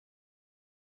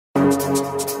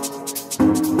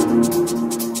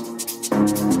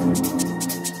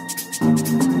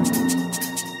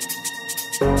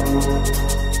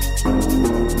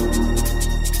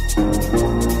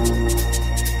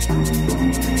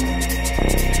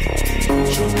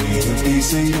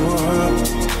piece of your heart,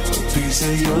 a piece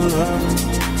of your love.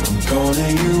 I'm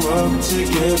calling you up to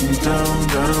get down,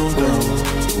 down, down.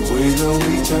 The way that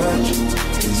we touch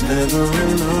is never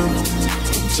enough.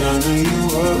 I'm turning you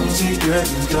up to get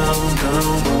down,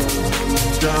 down,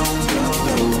 down, down,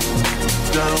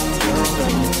 down, down,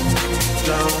 down,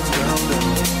 down, down,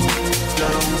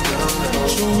 down, down, down.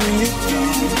 Show me a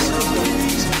piece,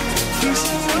 piece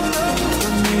of your love.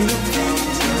 I need a piece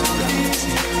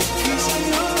of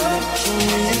your love. Show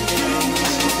me a piece of your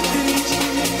love.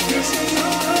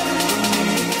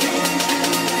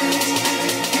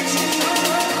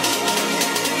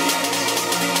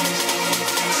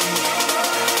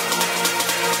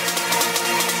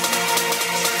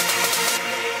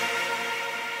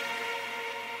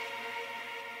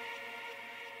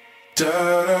 Da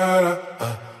da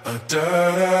da da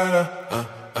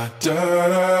da da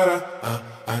da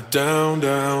down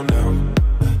down down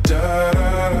da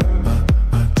da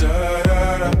da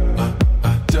da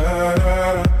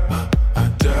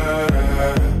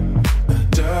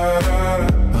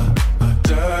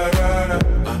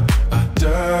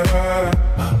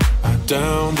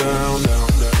down down down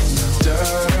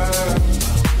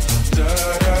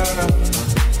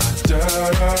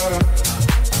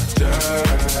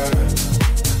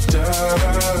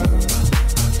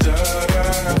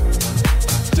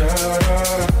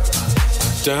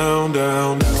down,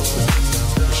 down, down.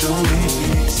 Show me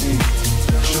easy,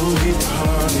 show me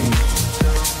party.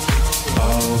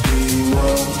 I'll be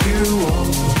what you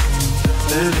want,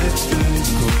 and it's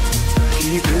physical.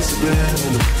 Keep it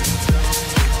subliminal.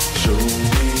 Show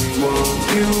me what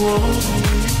you want.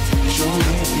 Show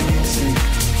me easy,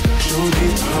 show me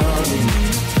party.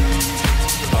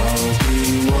 I'll be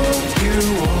what you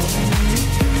want,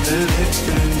 and it's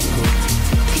physical.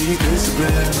 Keep it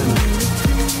subliminal.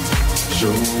 Show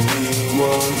me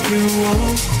what you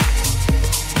want.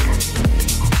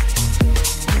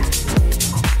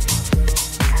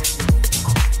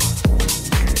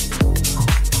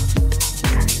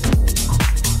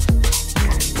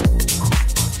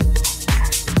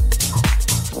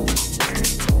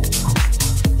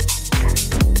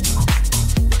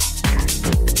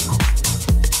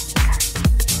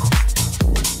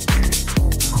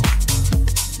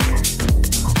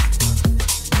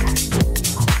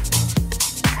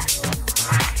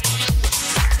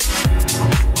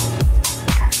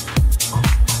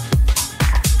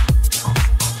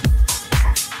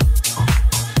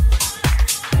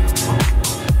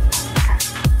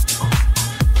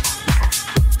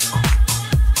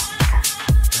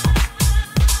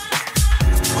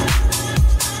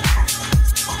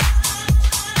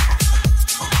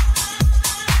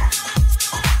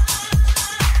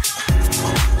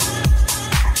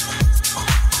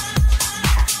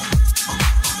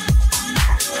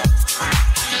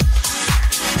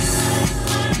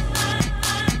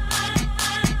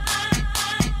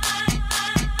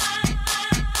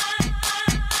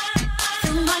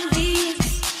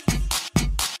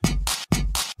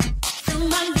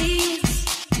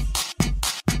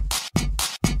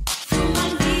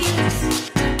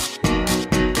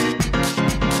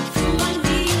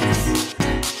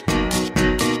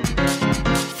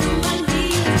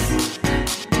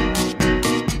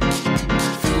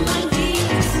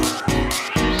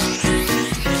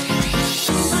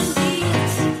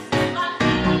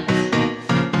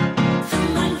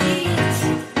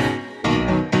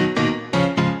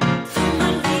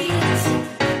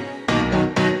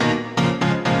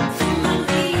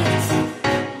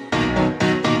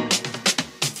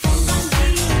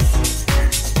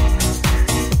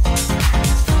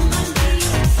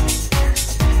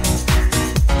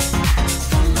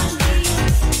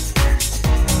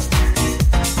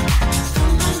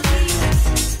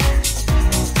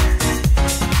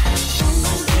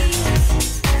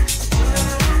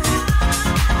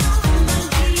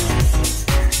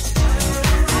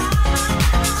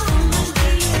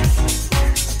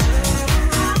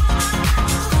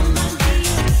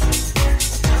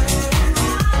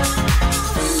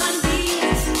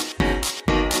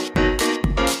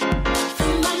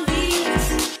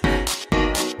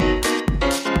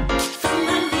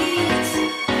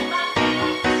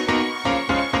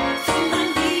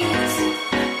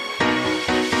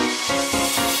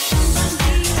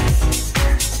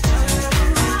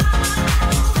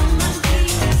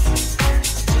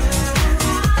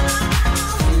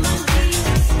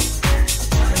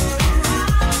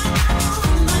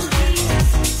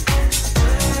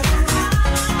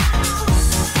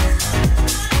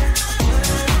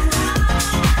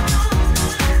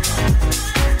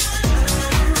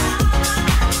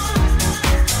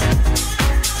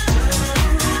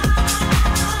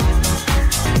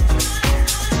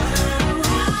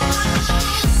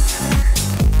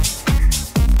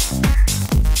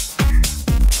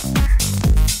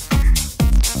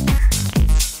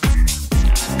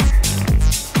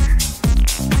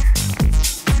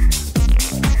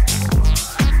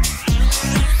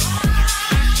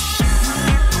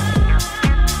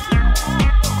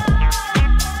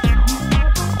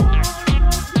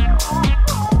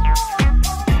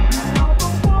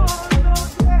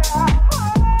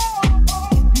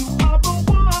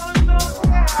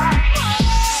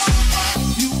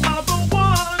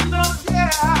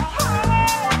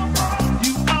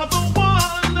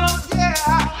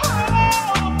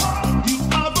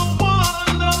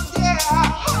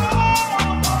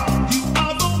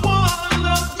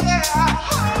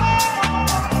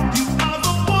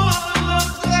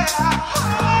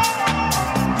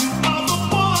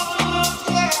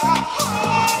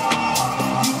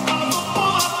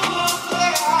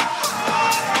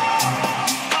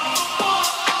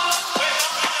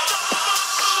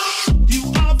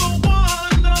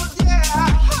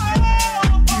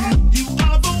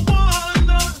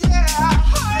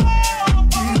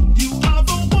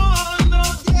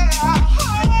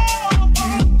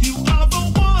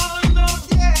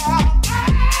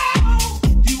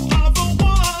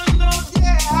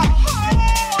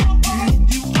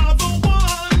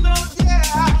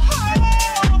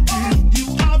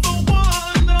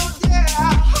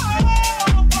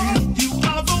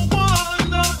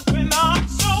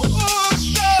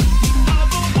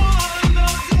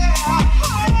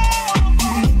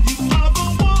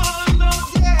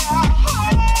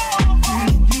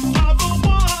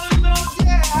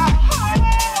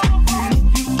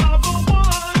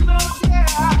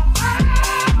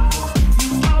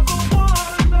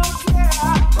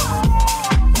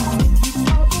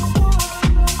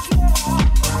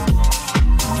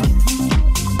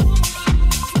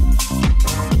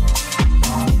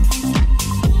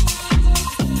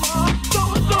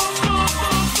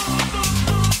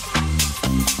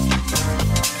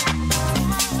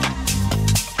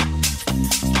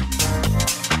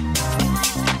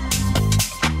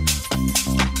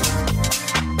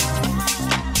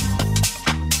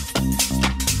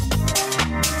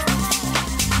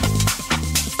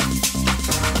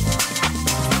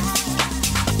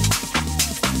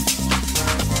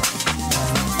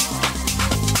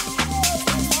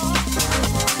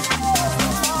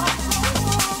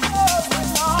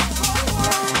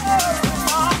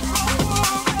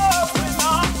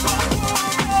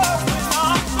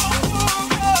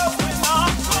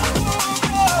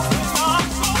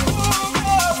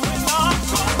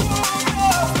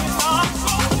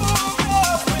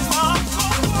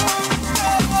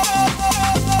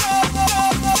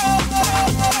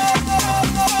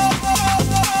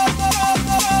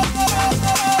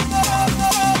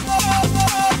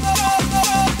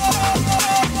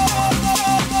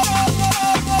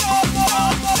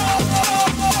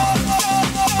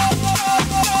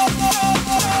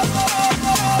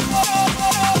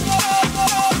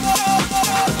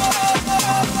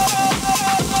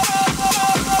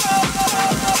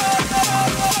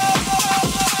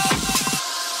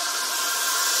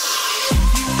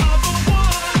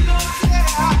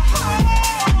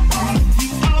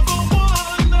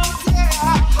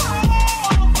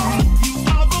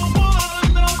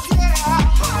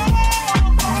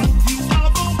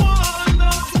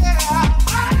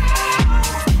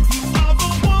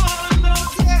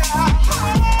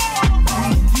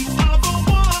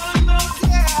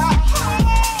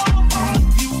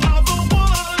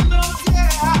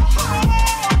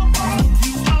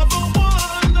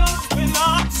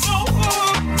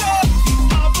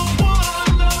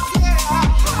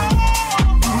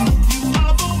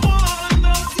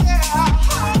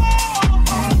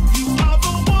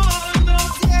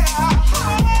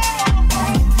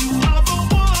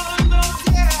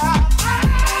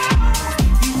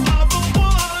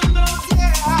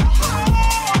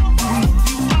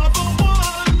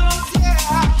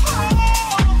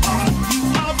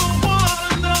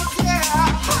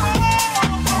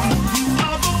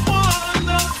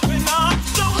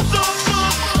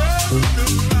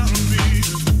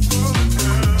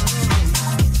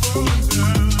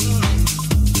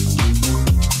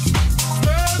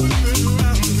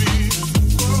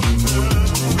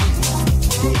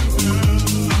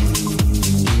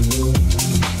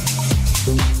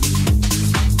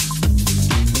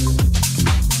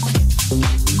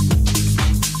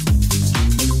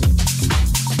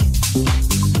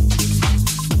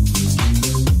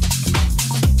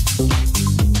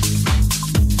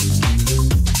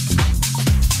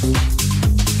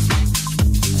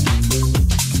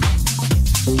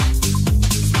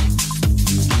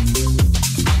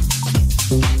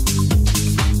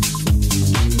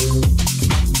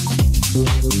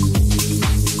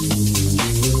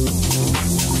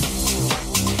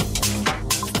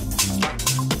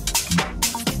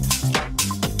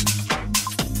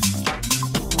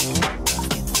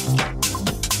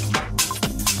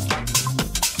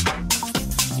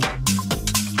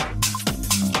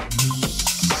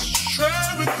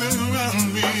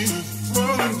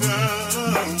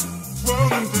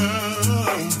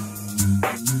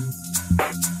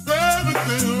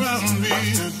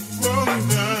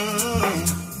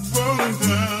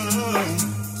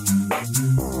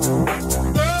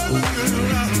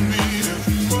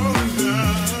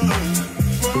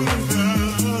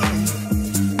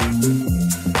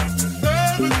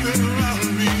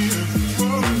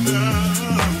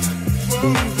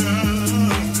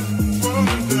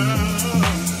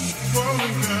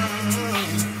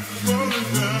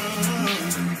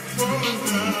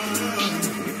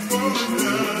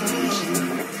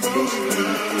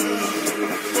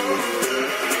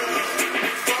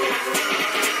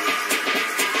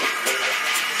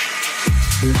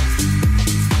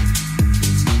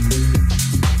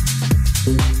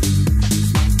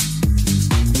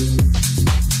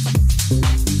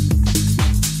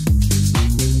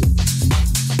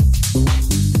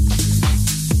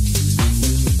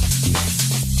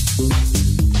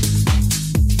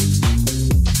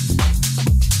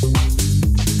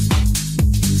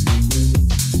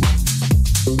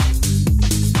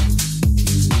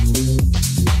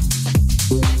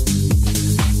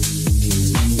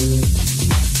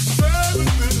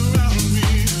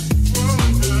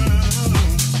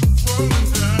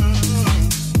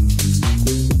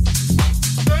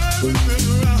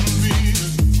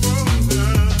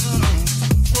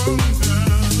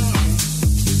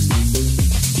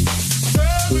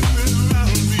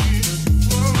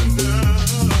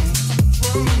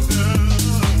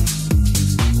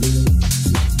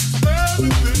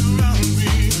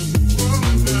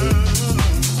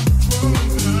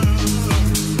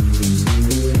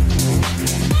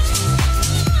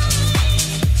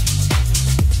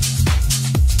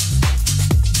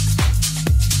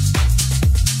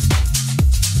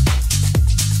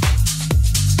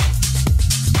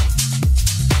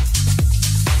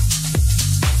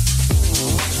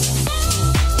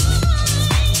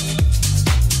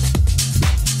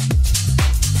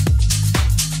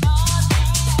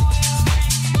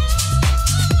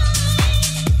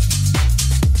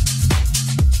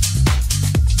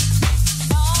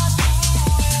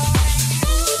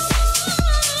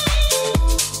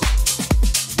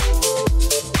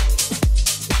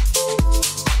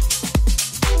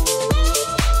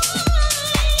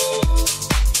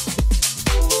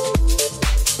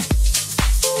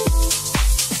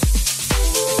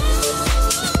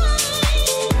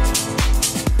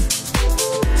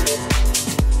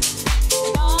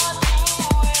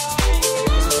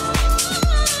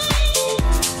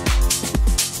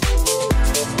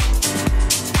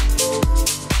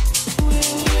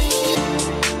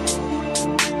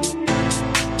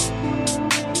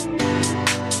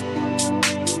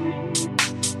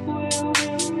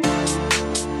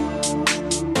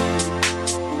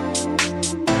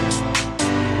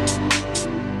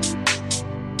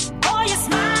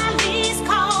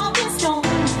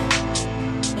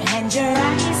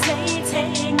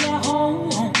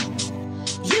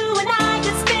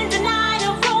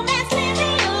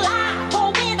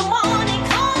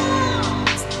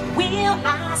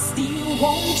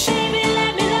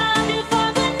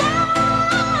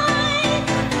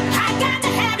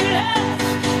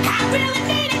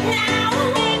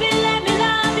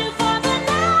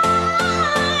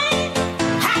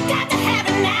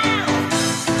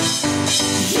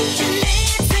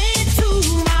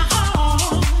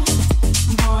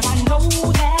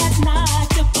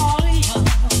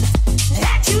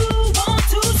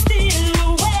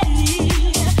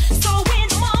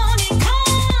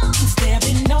 There'll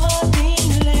be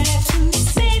nothing left.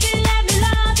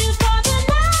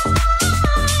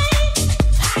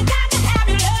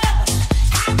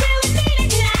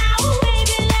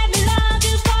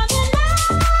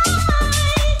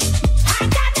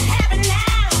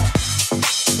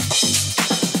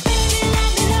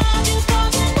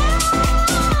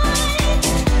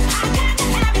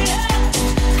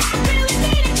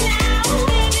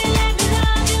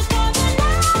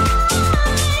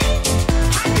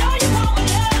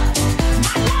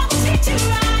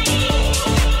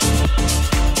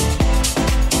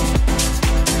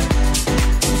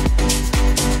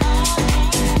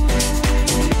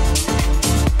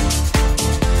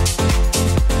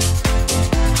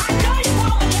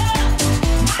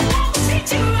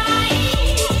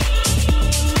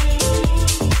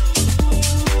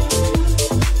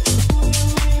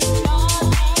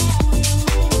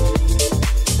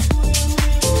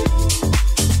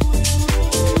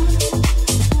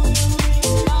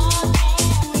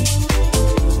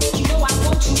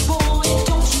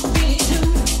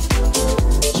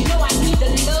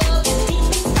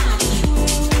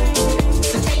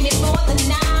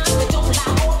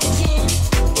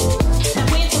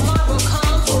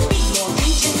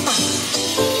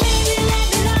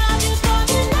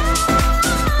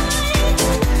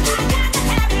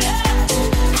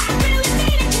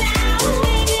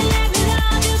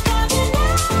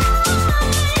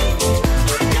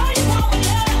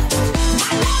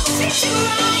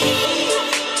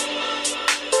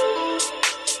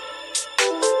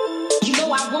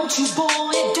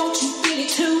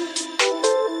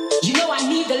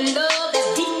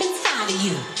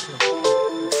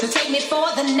 So take me for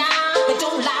the night, but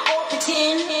don't lie or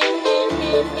pretend. Baby,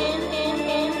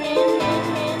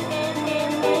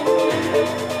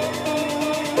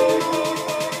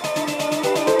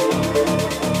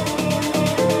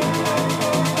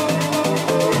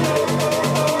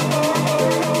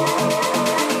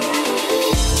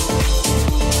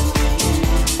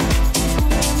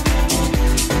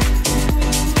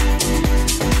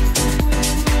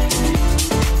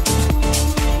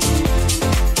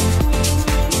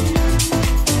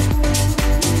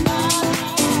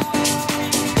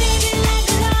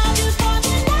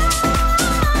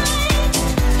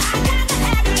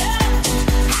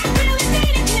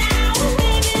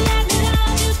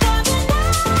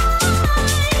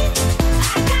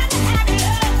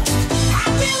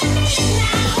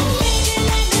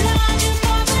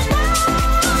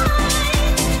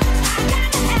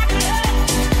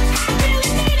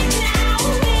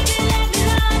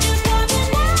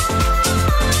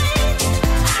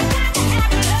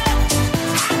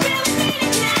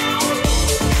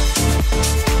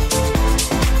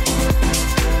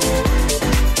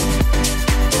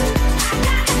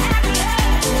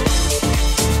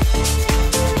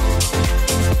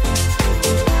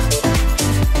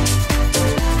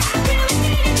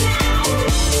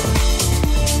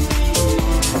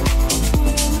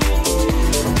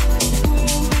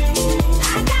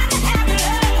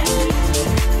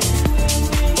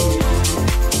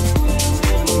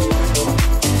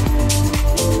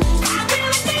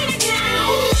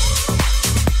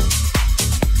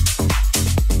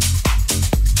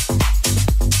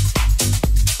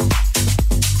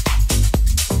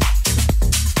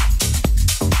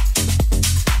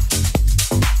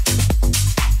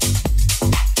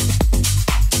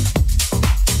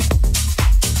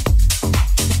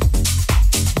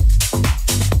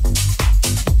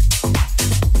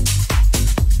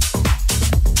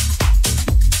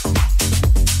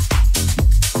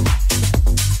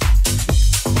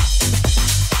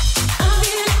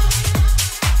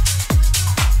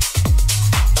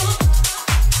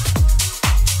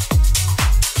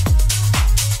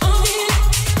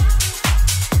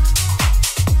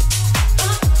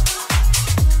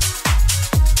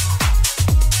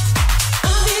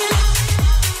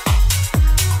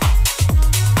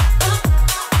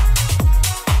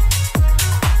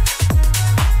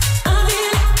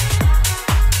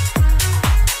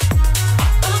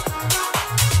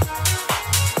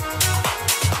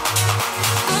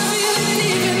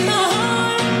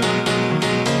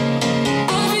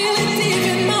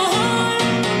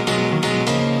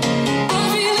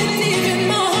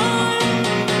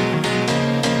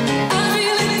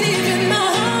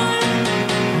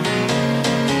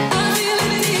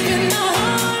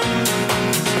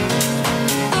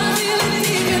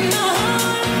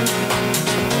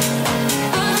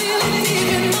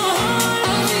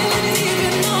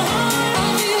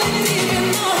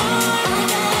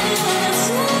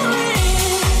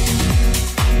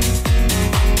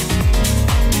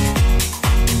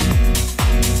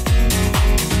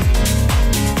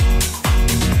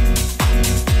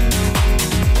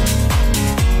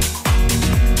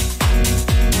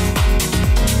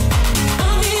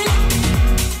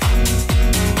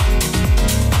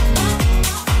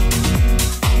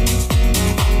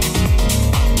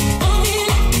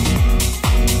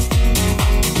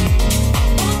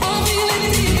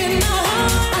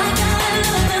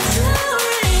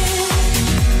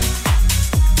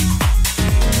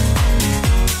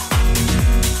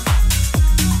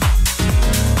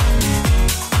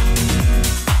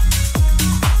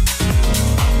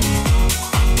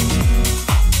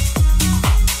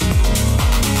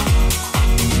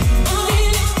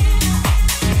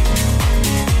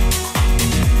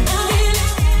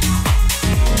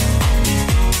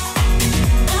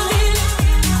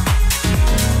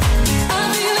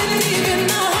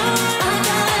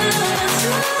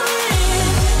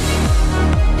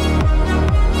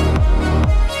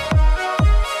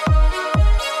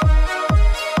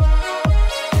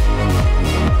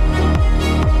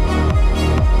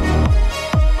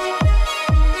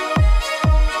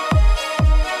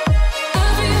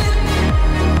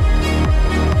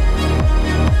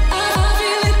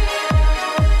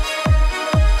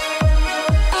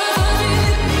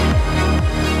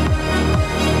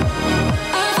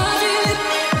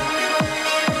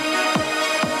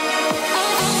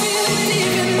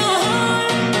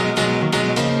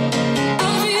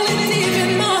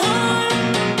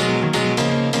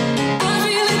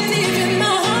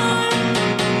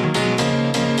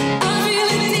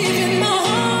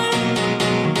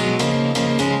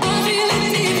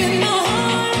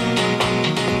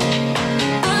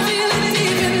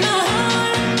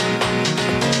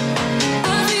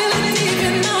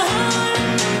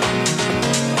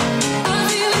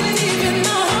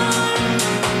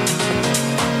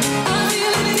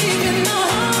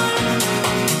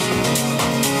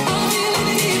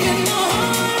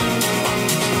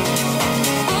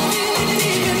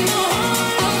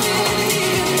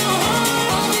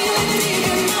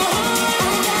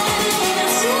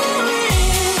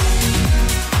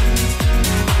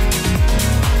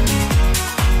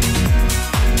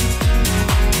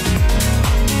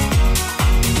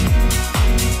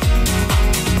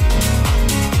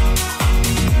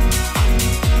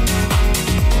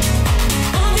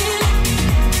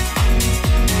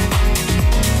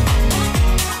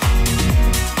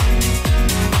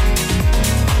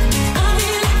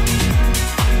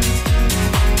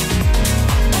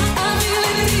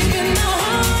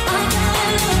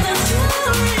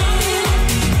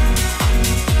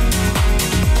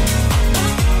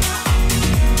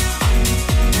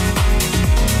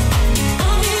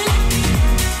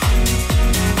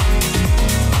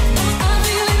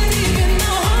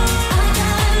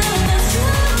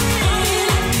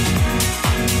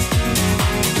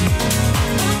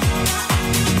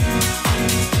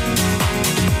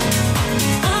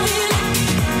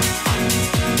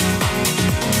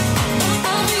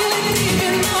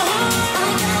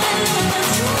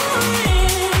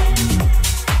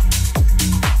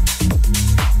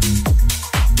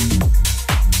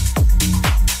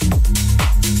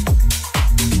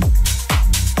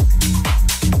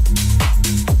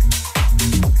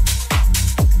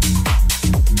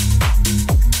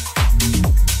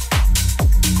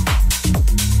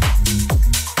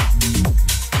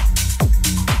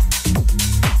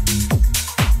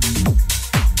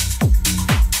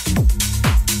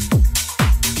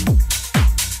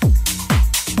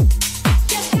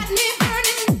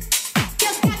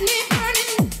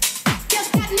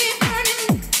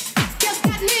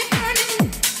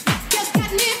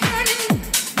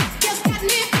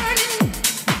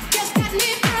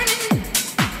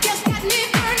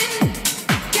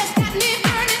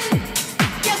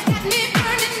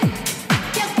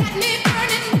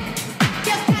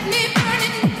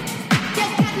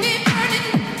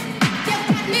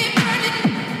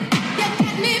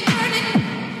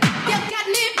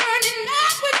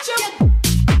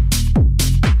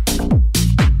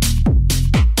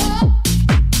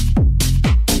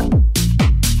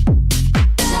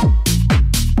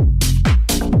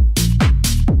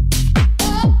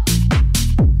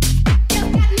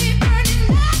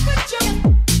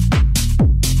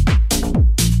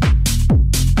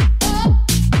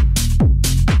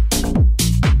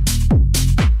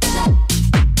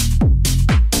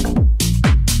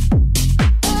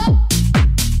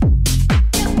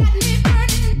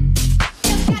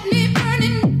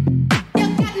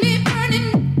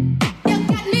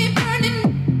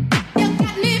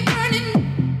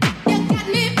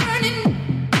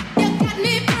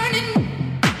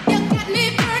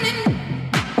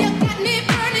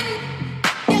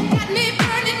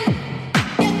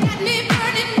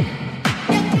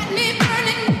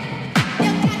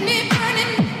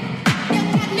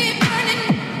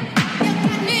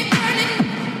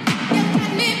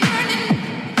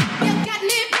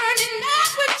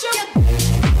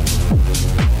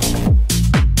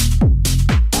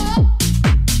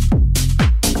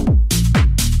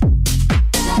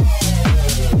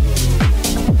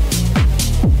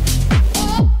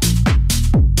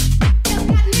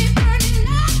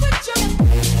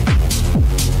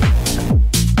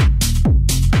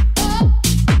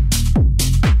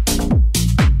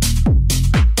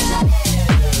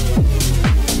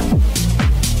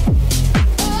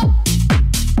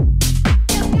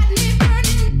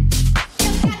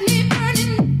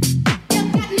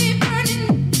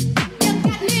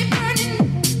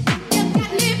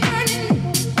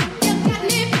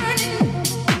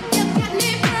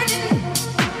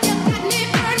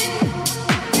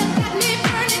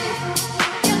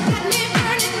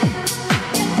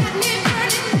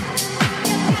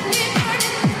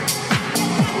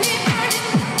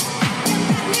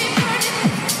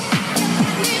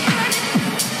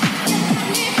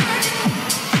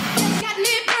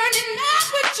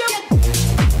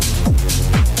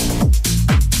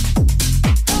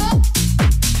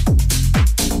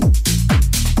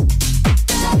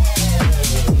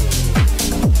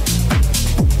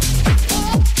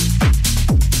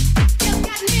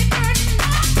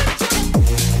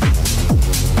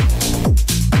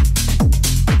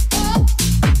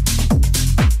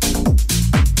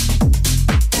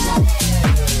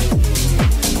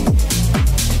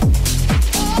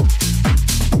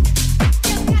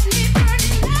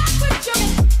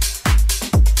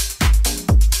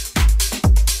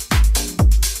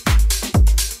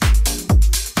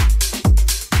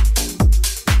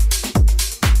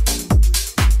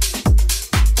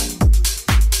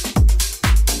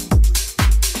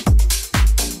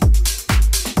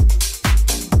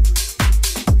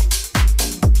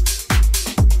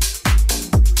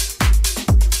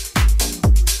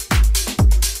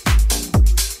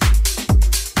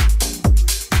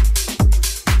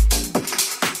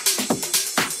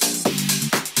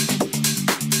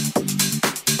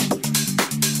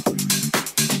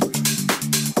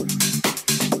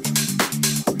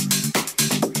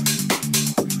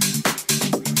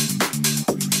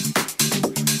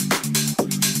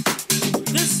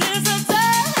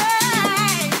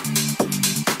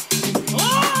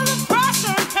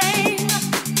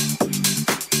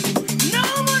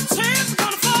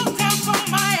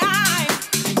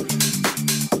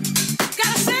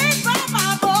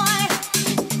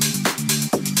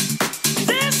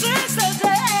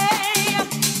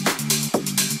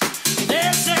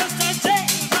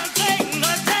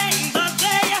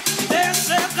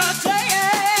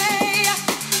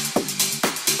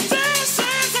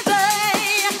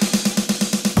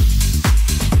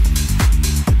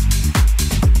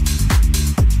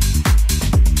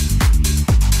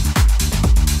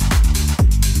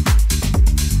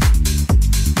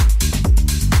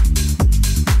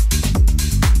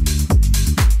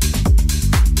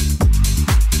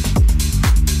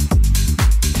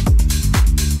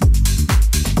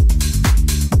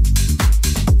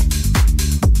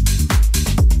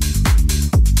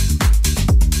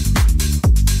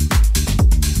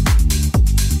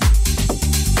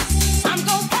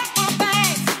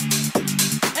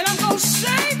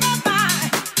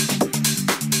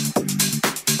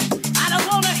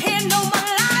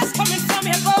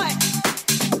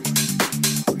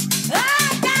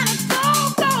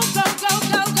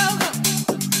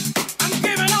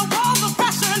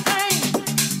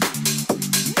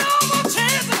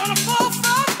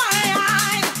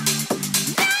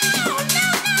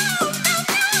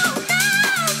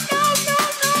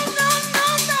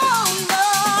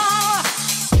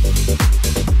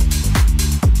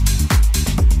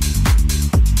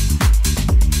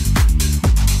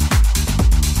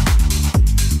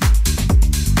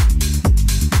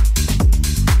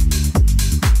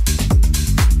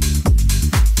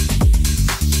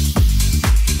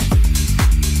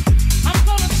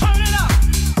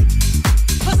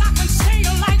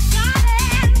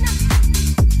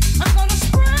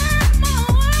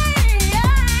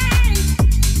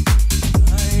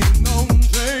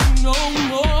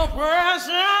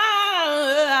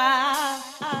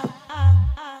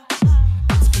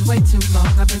 too long,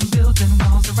 I've been building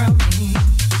walls around me.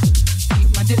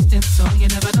 Keep my distance so you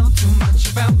never know too much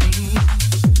about me.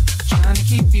 Trying to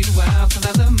keep you out 'cause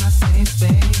I love my safe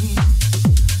space.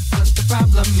 But the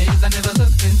problem is I never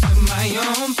looked into my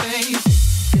own face.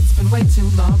 It's been way too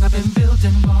long, I've been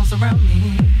building walls around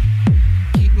me.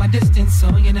 Keep my distance so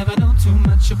you never know too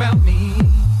much about me.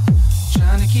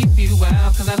 Trying to keep you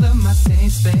out 'cause I love my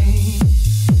safe space.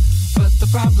 But the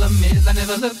problem is I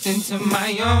never looked into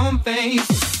my own face.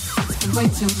 It's been way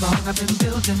too long, I've been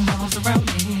building walls around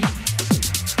me.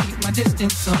 Keep my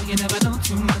distance so you never know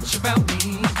too much about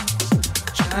me.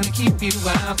 Trying to keep you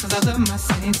out 'cause I love my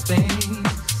safe space.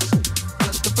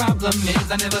 But the problem is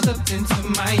I never looked into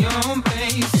my own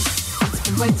face. It's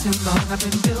been way too long, I've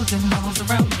been building walls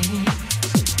around me.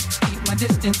 Keep my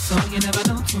distance so you never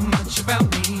know too much about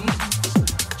me.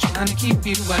 Trying to keep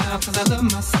you out 'cause I love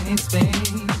my safe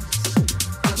space.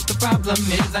 But the problem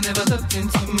is I never looked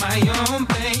into my own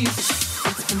face.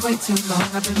 It's been way too long,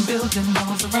 I've been building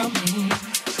walls around me.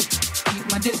 Keep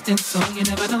my distance so you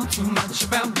never know too much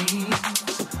about me.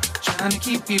 Trying to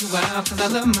keep you out 'cause I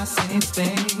love my safe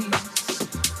space.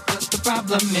 But the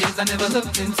problem is I never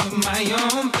looked into my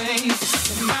own face.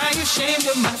 Am I ashamed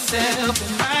of myself?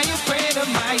 Am I afraid of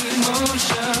my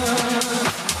emotions?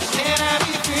 Can I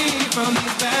be free from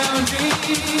these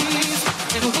boundaries?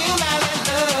 And will I let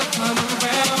love come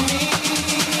around me?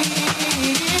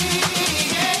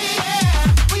 Yeah.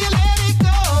 Will you let it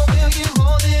go? Will you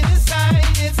hold it inside?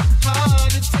 It's hard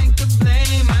to take the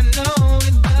blame. I know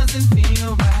it doesn't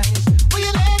feel right. Will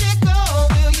you let it go?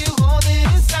 Will you hold it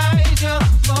inside? You're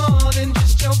more than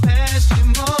just your past.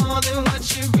 You're more than what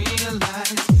you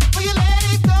realize. Will you let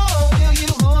it go? Will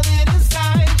you hold it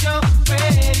inside? You're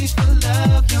ready for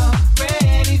love. You're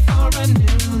ready for a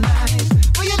new life.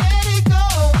 Will you let it go?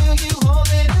 Will you hold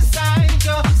it inside?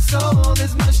 Your soul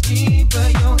is much deeper.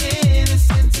 Your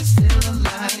innocence is still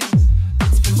alive.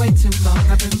 It's been way too long.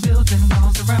 I've been building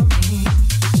walls around me.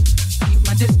 Keep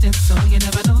my distance so you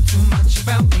never know too much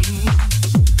about me.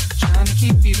 Trying to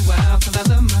keep you out 'cause I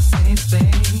love my safe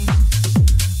space.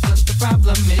 But the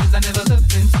problem is I never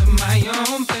looked into my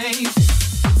own face.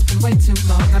 It's been way too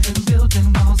long. I've been building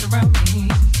walls around me.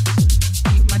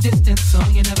 Keep my distance so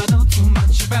you never know too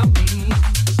much about me.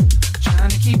 Trying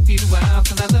to keep you out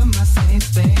 'cause I love my safe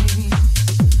space.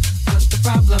 But the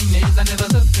problem is I never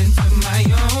looked into my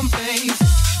own face.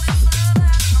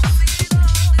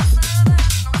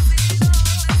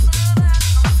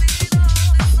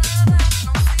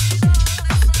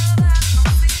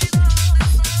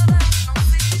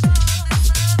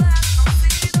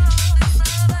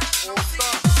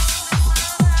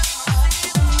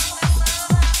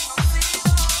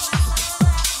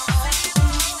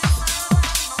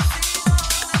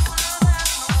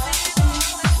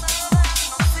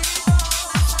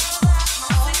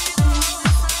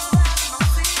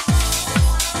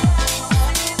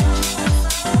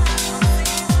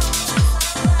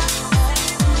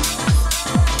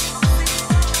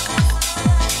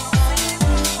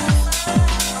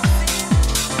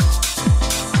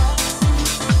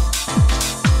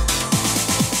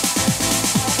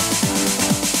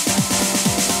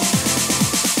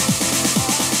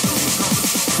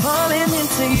 Falling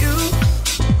into you,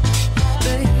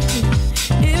 baby.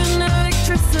 Even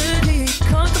electricity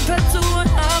can't compare to what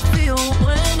I feel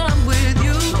when I'm with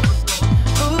you.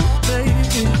 Oh,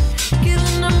 baby,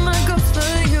 giving up my ghost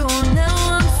for you. Now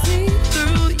I'm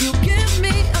see-through. You give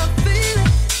me a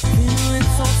feeling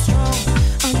so strong.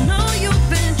 I know you've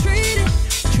been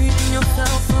treating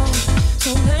yourself wrong.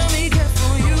 So let me care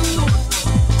for you.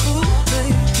 Oh,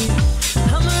 baby,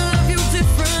 I'ma love you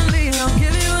differently. I'll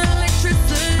give you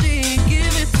electricity.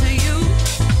 Give it to you.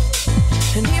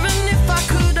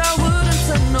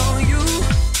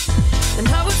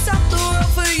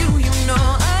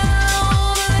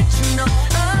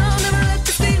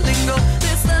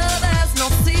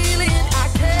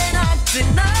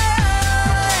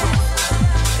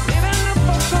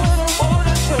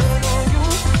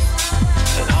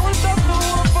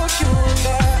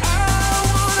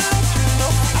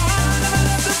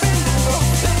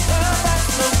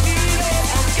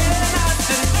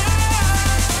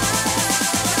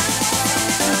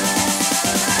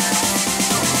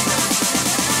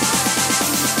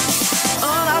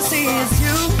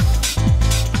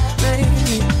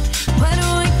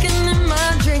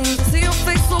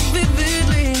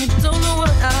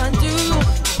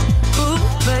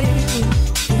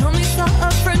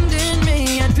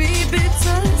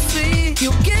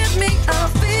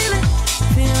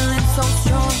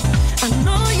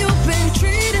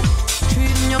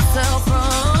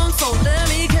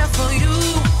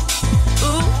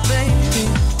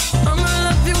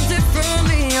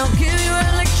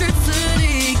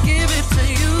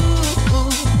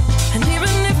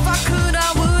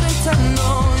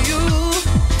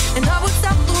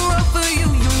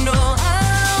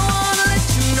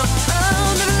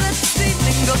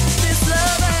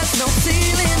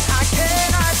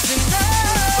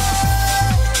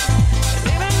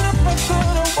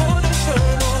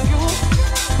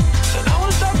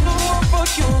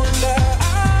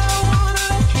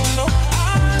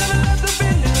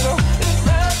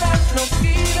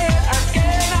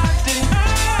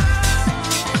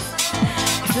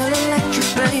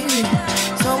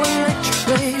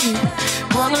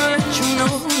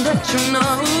 you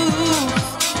know.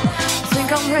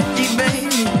 Think I'm ready,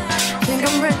 baby. Think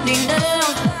I'm ready now.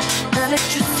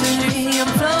 Electricity, I'm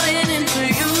flying into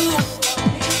you.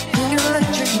 Think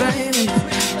electric, baby.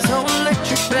 So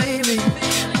electric, baby.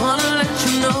 Wanna let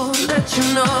you know, let you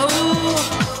know.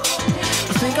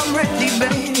 Think I'm ready,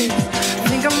 baby.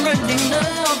 Think I'm ready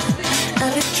now.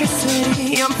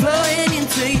 Electricity, I'm flying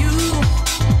into you.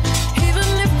 Even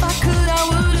if I could, I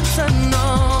wouldn't turn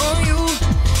on you.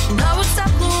 And I would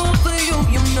stop the world for you,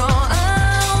 you know.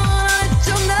 I wanna let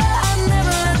you know I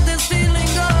never let this feeling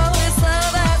go. It's like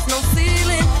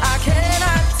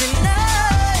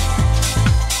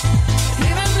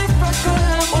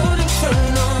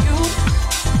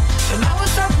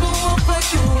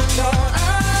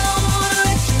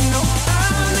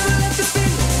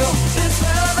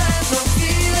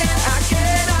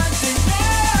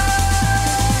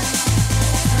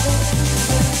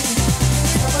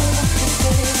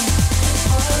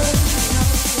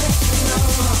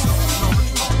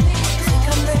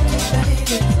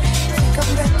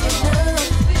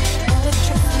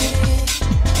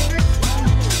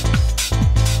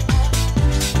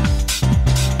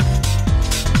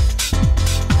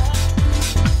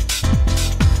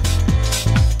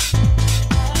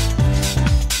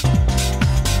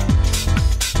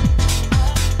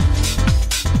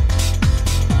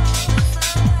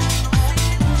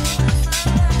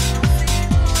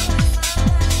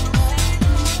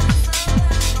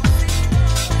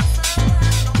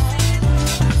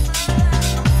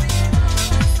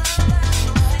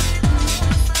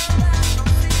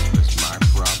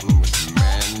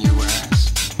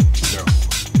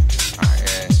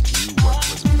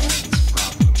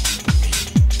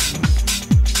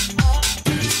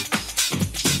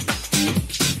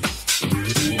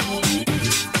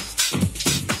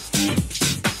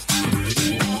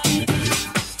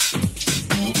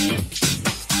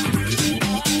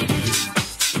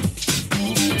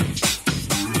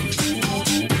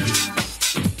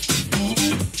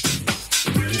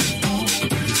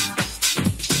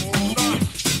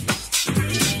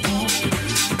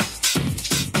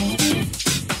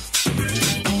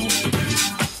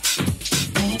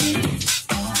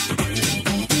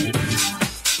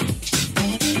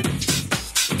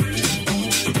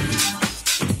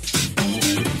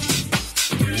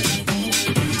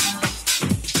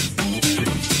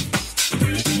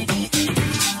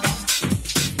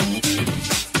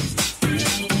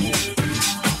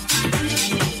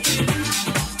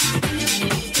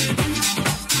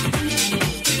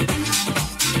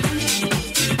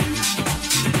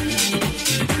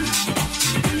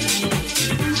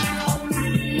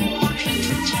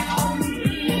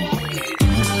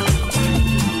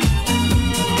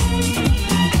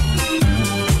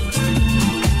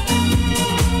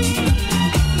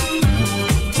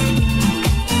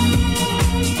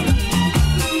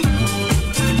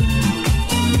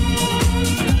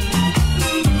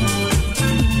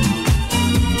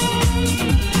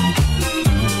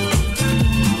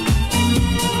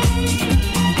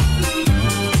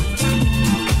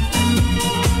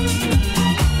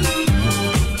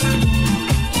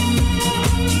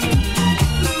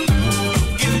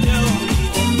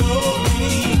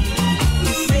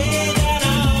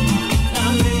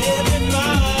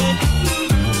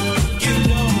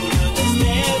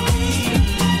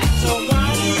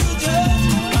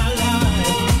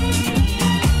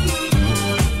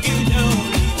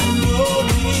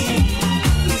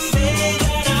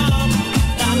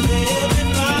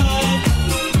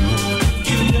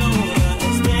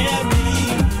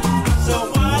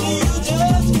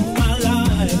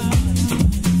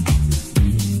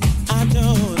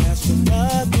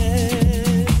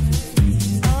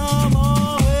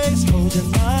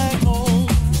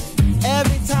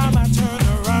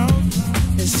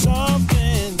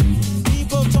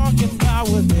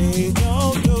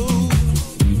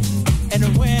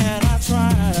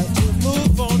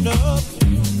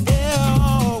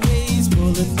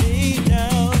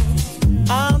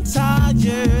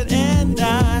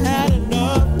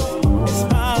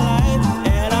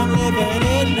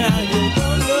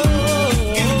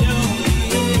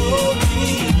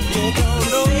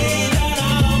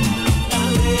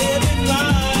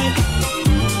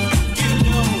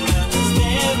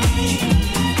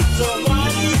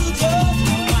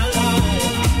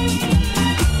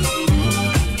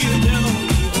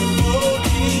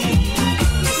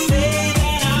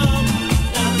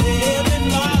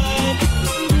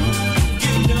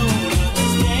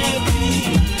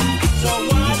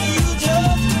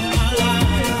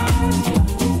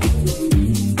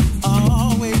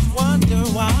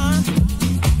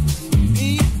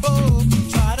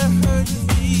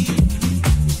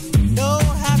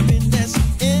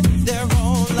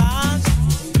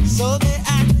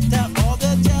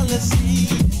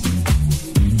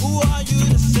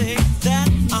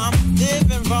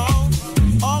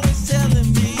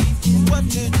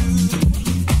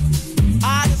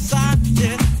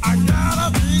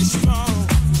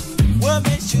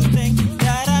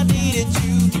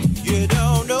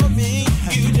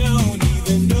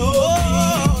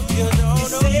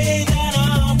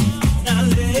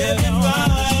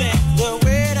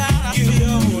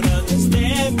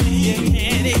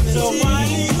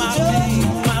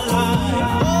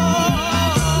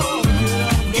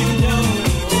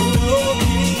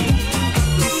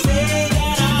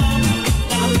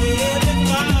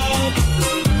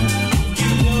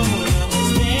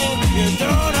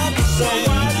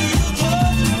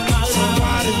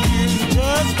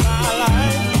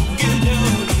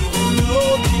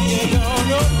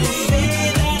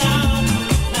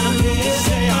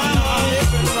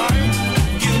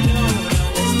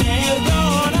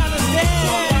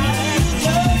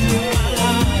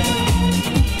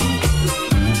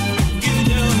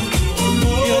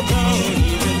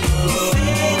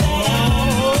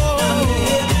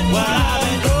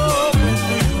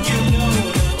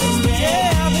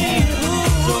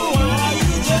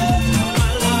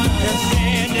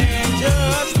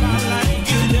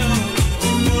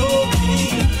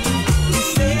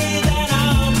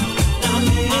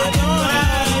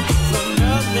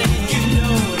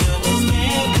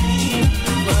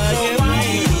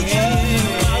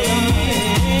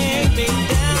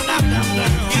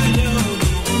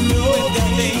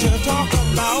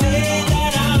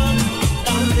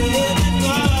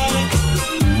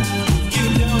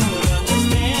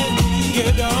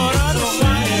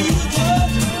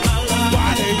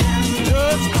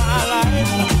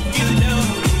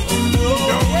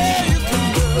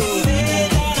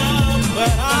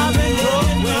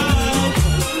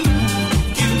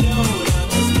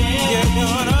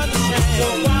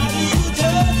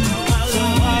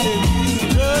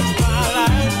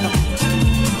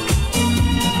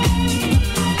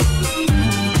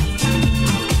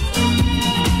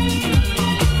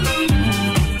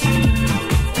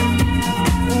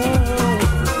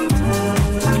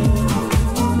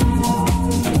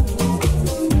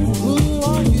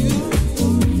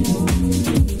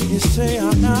say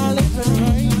I'm not living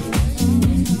right.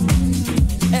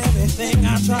 Everything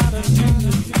I try to do,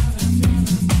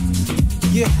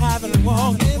 you haven't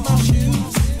walked in my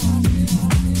shoes.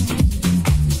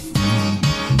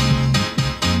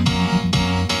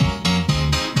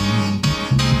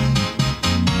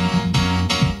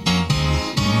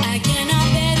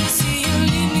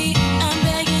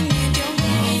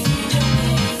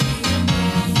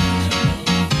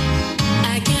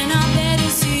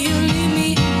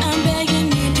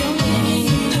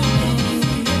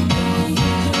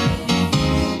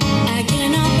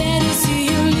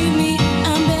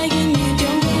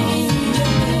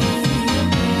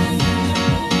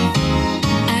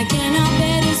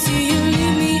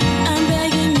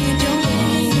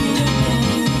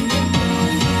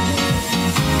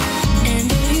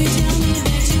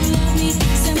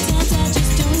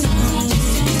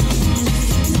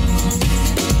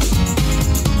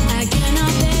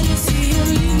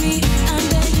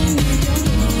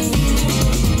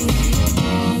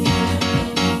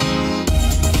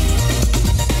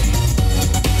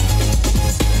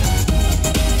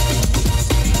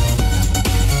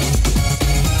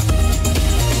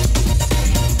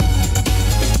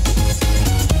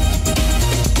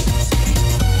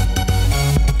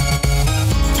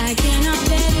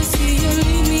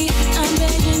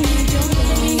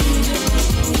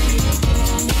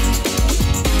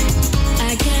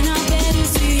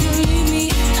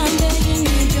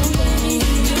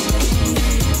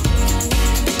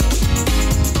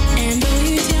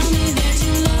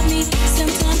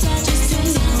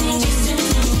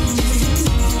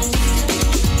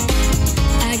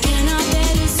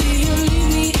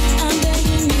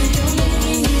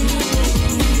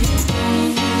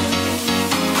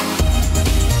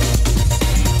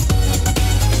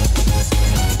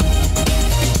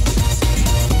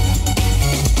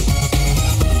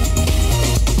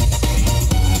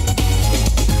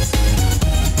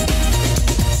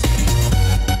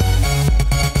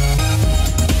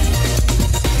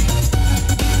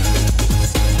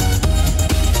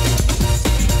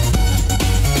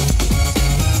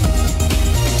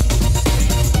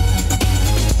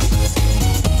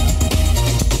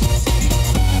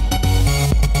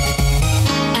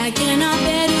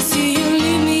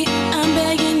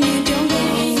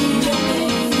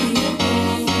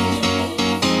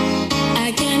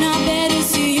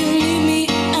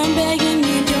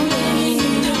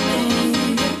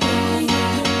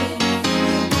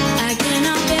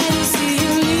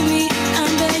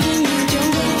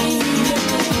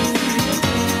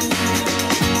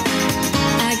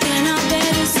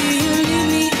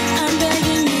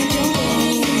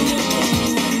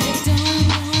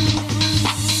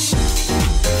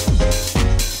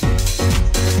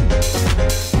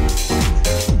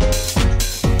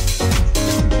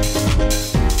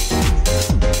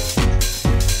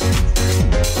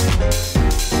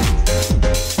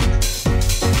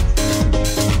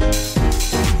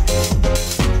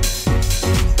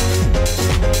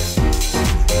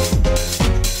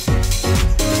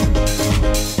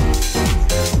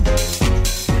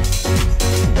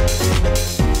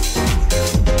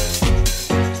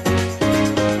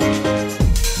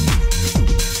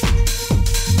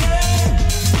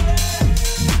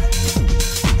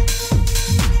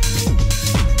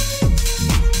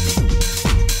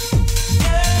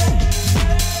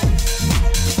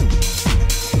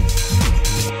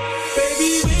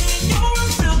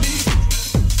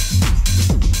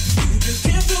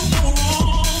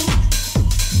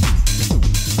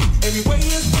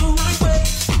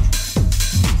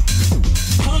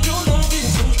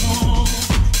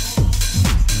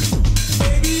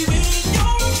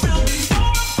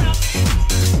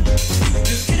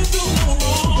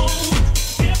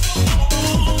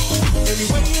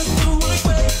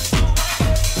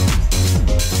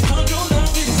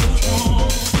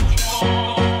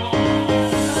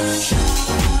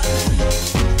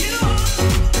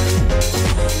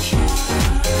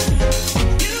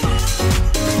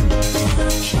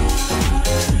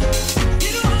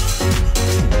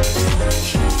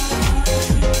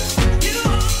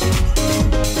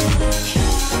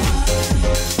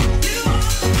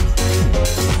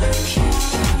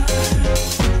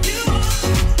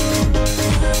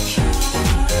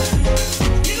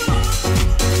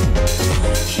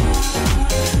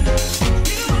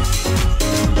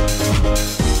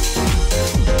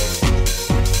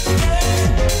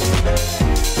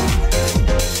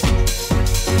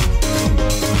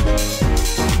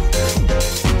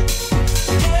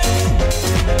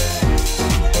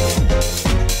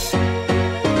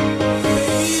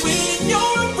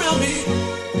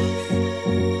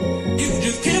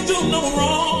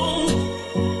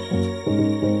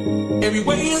 Every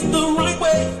way is the right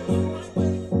way.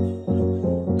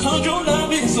 'Cause your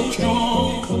love is so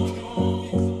strong.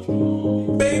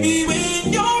 Baby,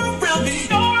 when you're around me,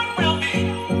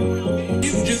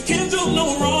 you just can't do no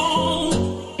wrong.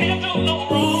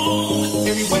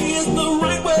 Every way is the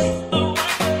right way.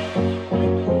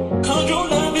 'Cause your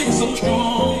love is so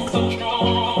strong.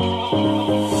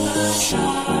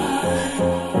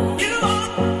 You are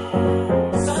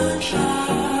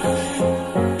sunshine.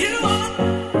 You are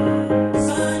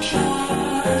sunshine.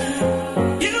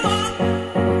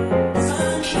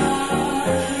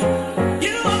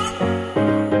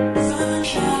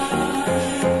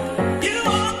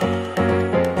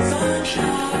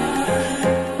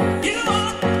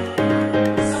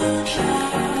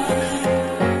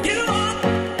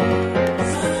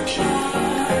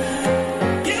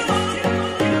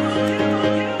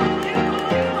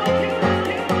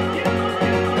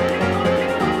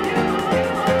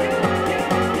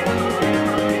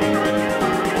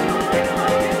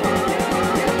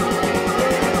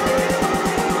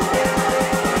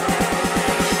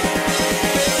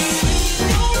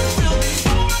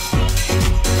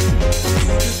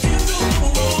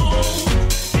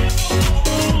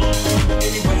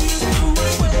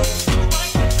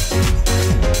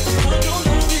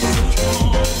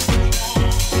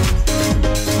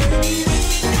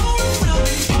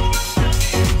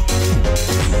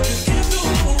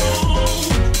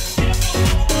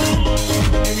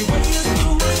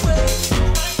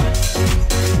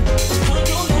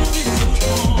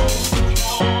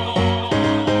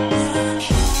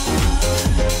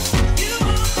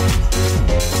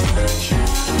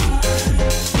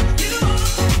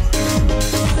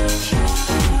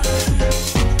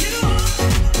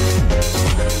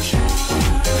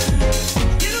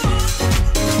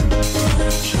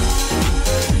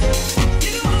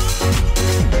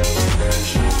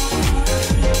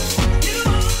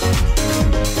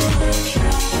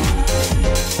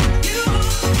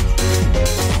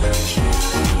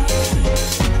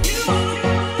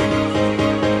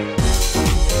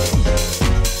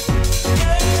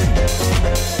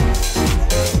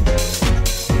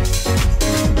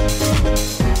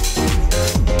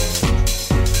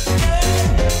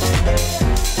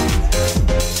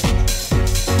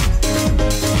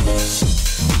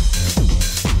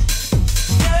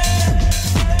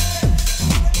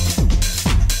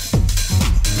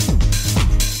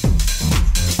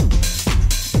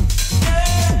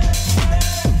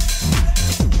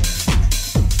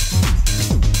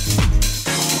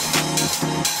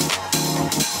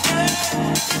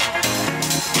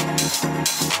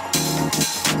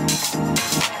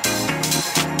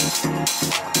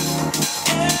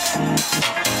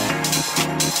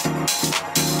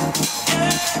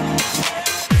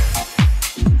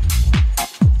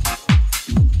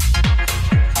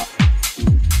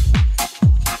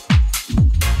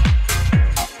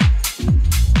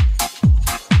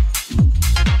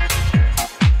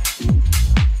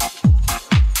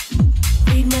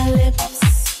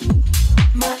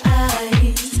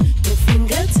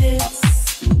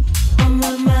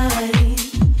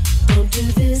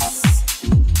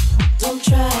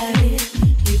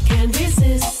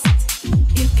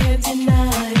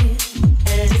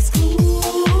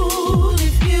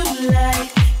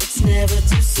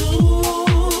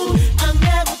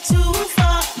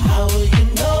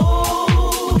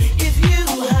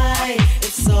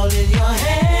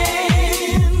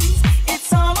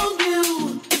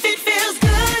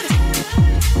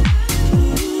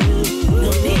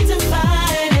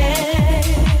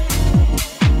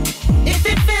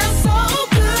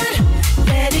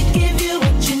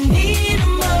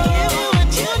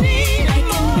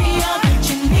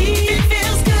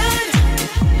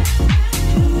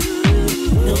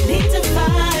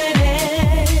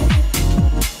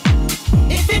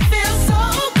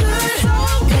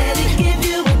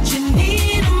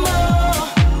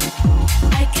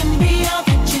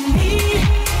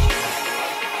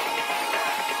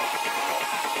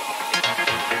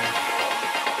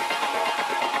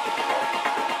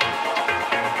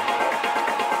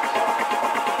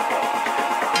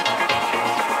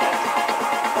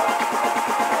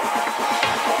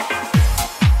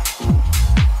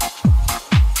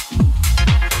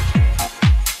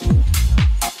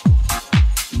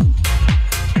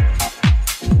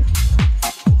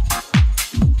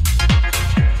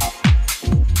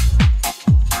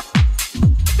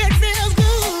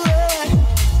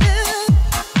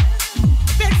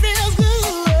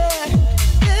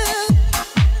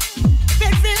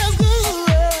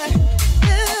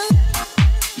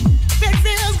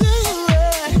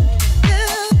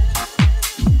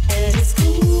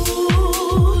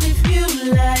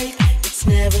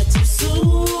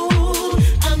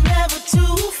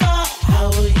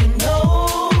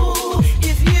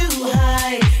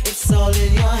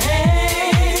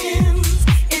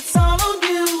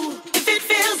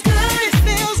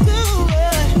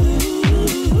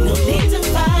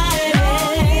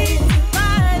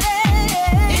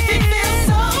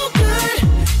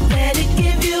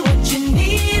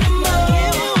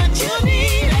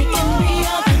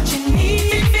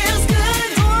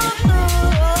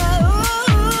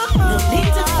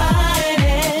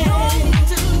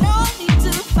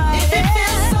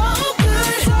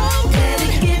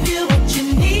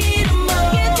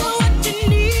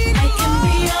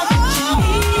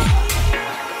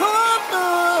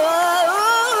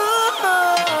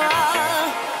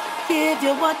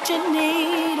 what you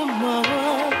need and more.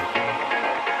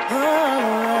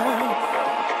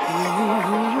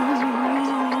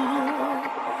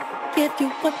 Give you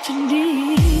what you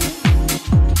need.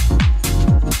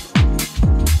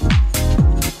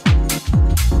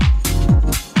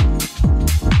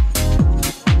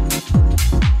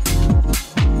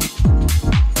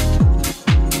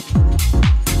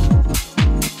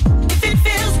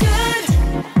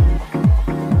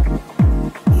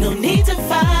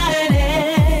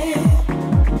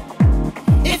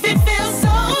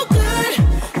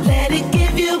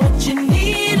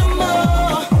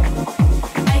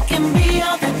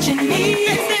 That you need,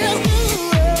 it feels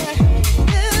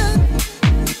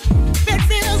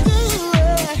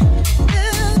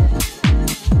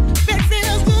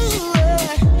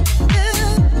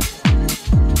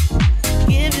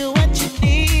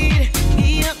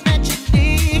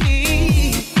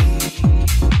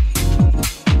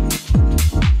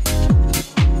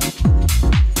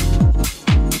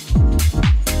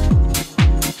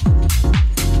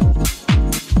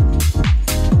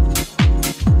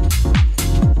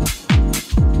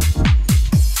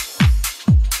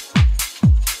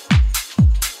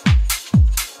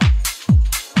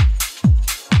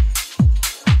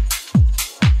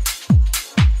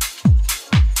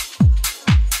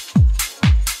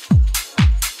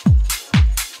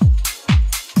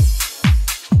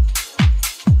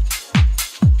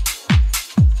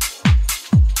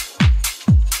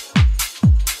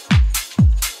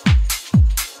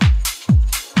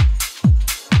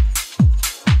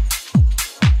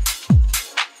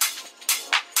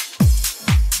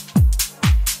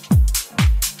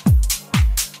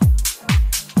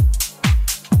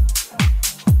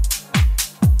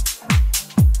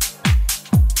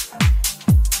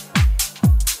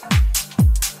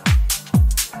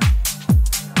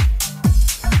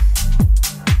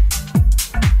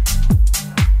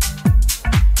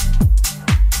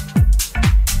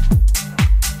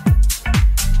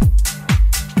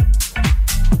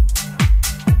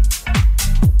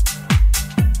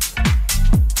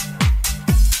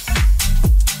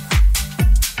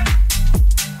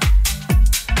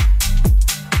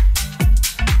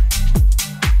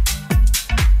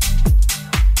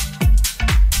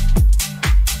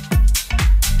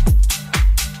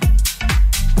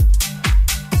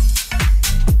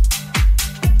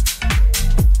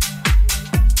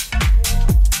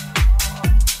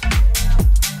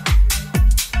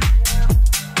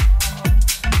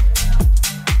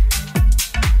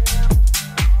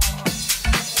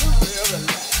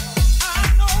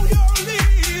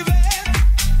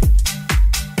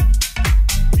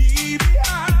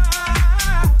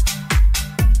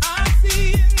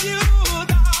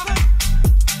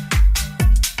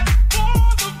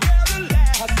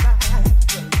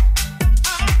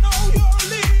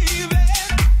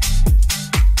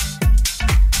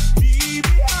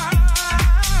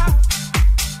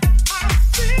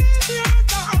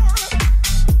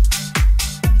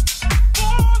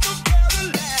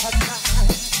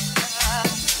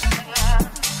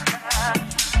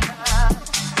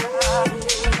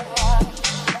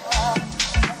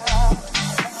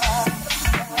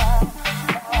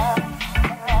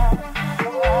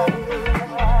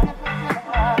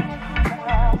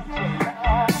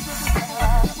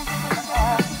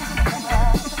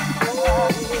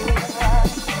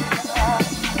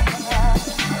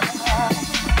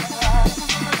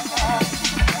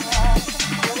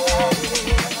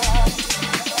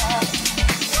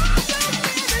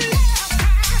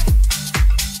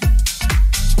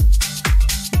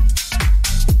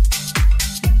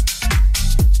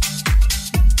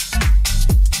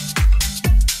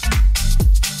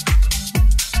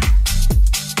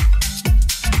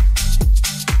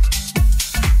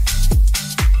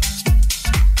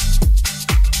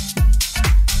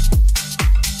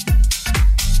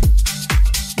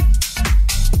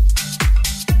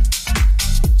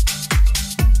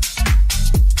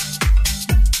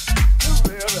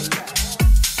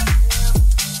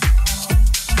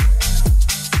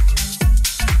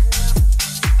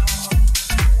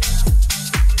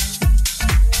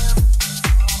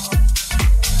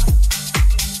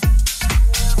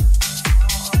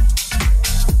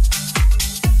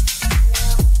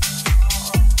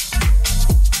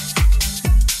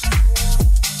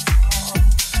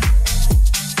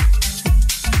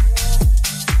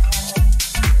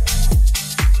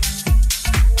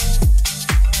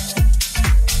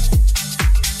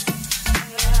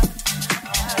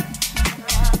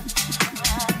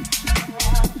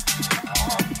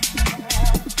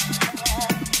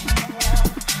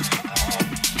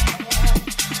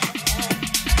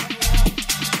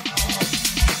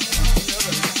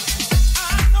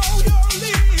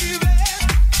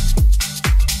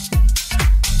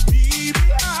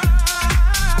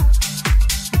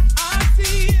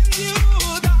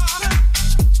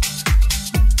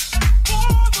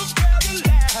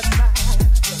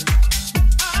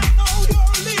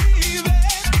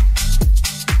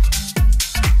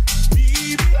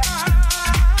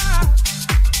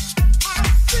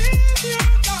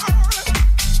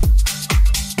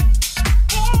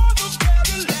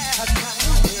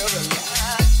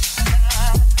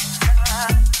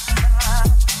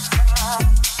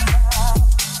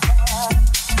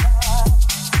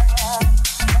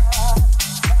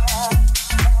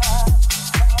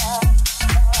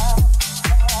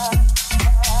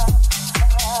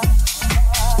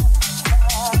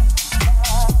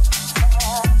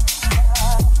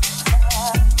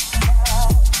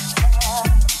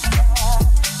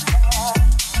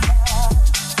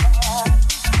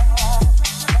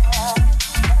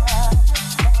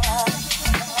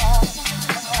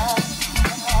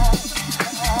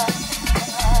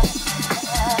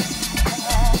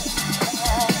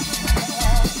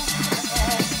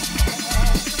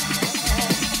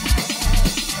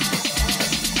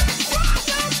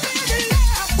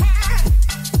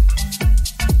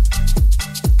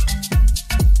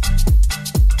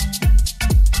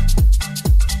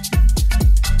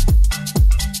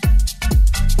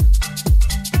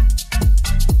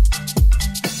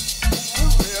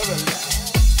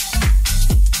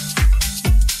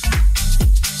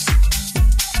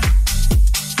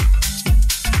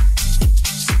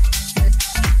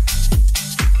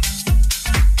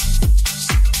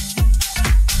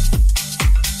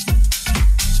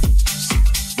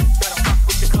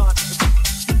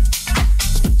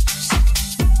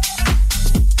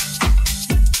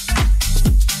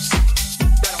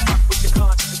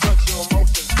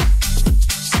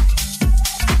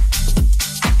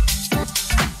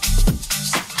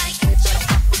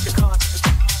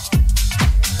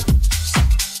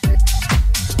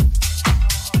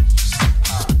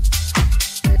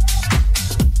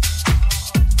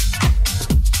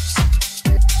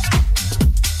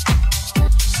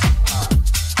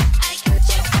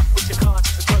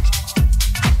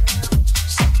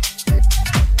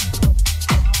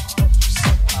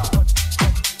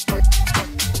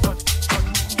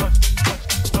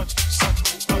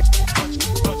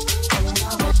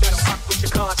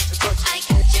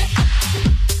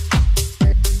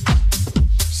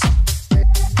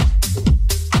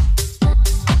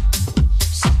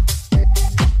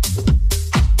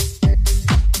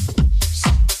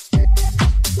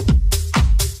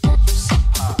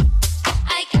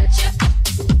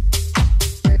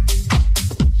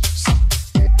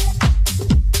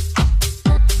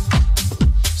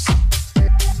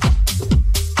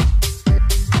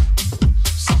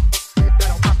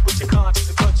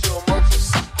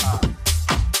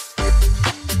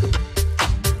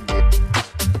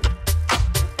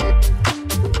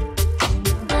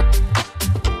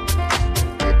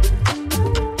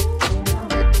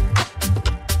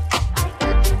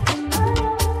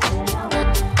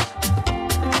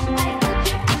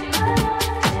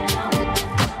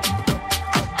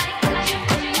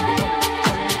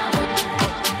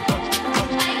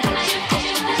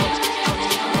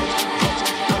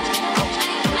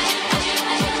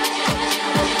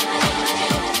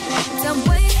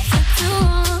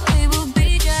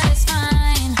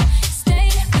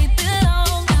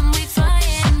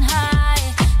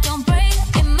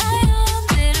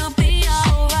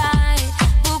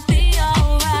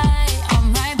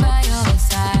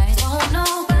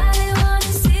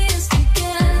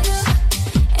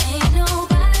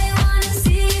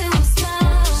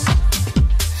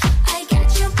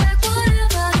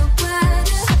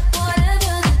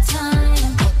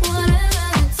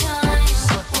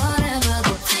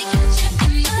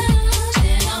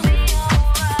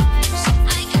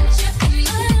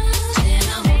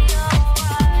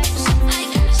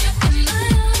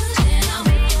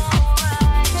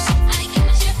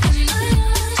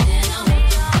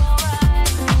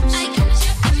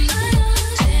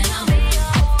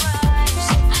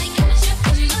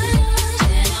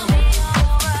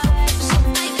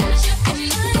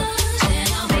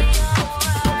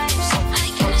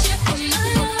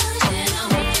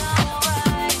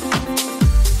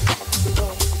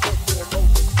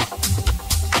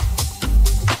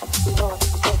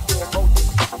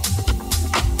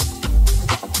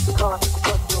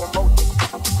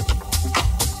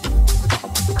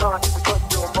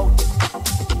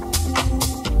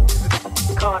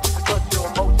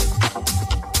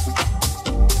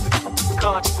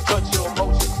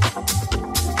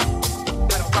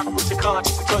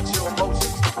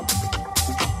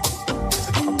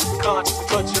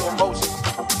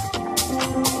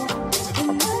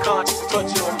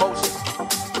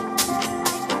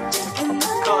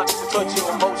touch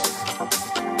your emotions.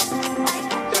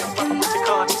 Let 'em fuck with your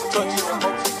conscience, touch your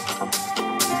emotions.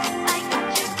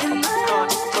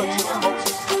 Conscious, touch your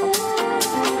emotions.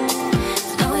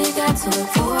 Know you got to look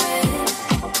for it.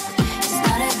 It's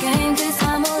not a game, 'cause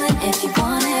I'm all in if you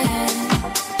want it.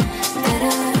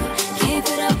 Better keep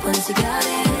it up once you got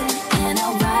it, and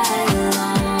I'll ride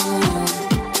along.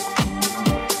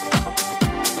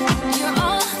 You're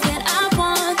all that I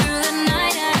want through the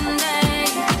night and day.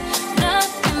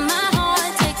 Love in my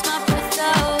heart takes my breath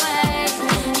away.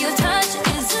 Your touch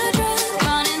is a drug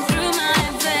running through my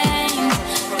veins,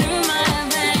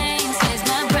 takes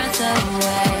my breath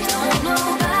away. Don't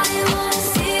nobody wanna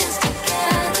see us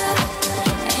together.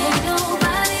 Ain't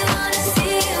nobody wanna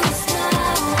see you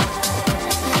smile.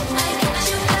 I got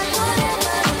you back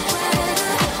whatever the weather,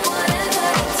 whatever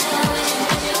the time,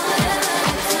 whatever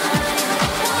the time,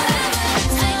 whatever the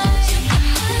time. Then I'll be alright. I got you in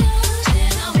my arms,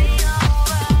 then I'll be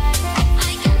alright. I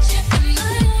got you in my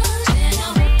arms, then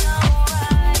I'll be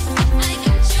alright. I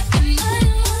got you in my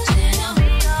arms, then I'll be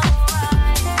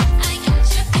alright. I got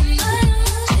you in my arms,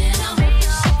 then I'll be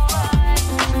alright. I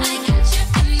got you in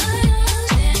my arms,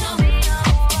 then I'll be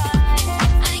alright.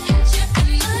 I got you in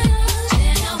my arms,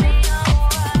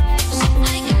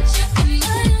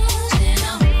 then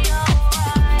I'll be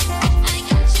alright. I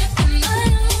got you in my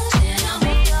arms, then I'll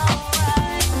be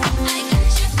alright. I got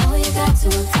you. Know you got to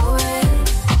look for it.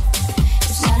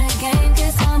 It's not a game,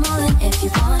 'cause I'm all in if you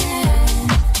want it.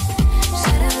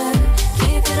 Better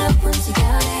keep it up once you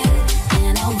got it,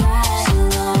 and I'll ride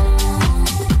along.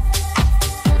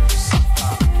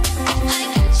 I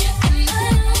got you in my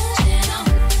arms, then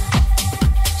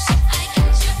I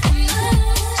got you in my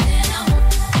arms, then I got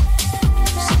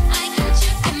you in my arms, then I got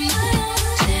you in my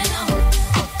arms, then Let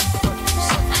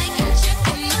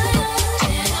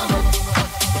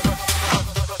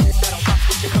 'em fuck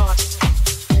with your conscience.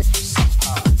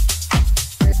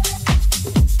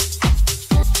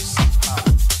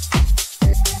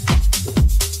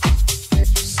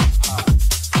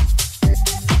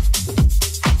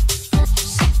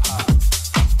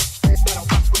 'em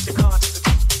fuck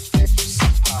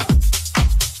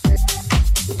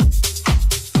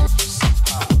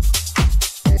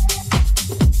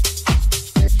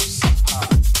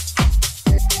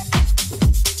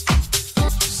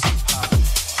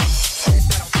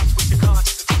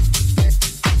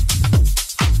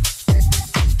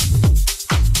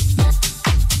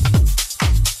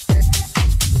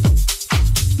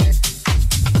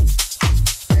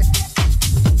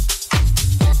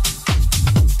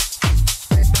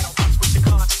with your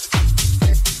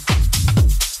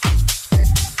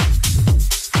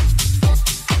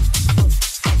conscience. Let 'em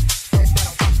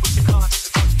fuck with your conscience. Let 'em fuck with your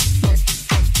conscience. Let 'em fuck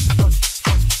with your conscience.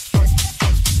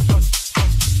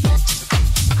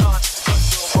 Conscience,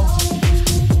 touch your emotions.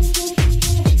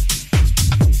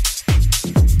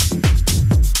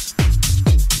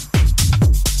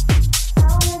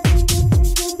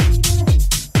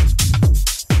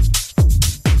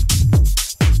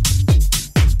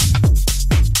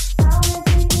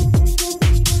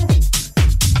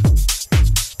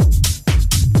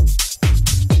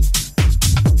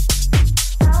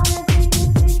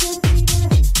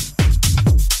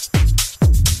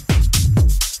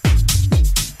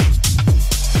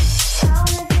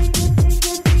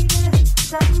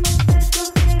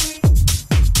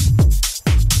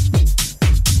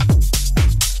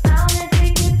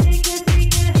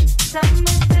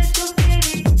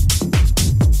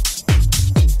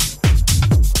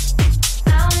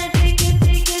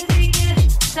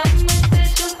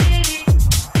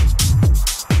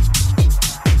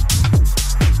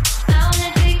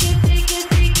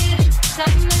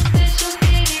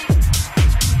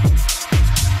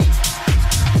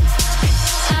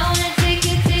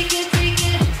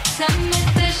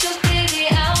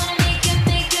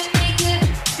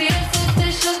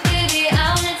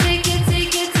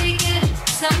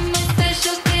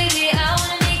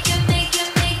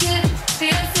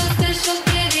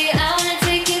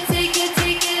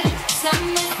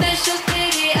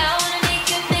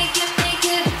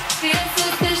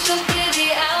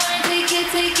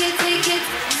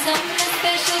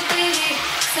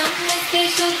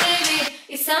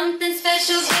 Something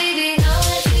special, baby. I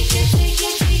wanna take it, take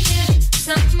it, take it.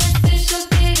 Something special,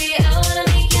 baby. I wanna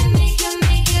make it, make it,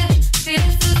 make it.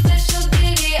 Feel so special,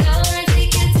 baby. I wanna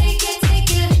take it, take it,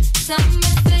 take it.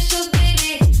 Something special,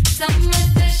 baby. Something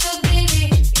special, baby.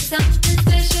 Something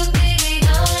special, baby. I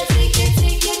wanna take it,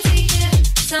 take it, take it.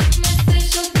 Something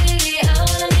special, baby. I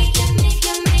wanna make it, make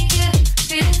it, make it.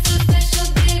 Feel so special,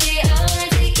 baby. I wanna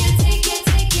take it, take it,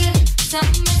 take it.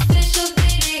 Something special,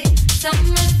 baby.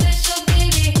 Something special,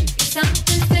 baby.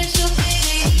 Something special.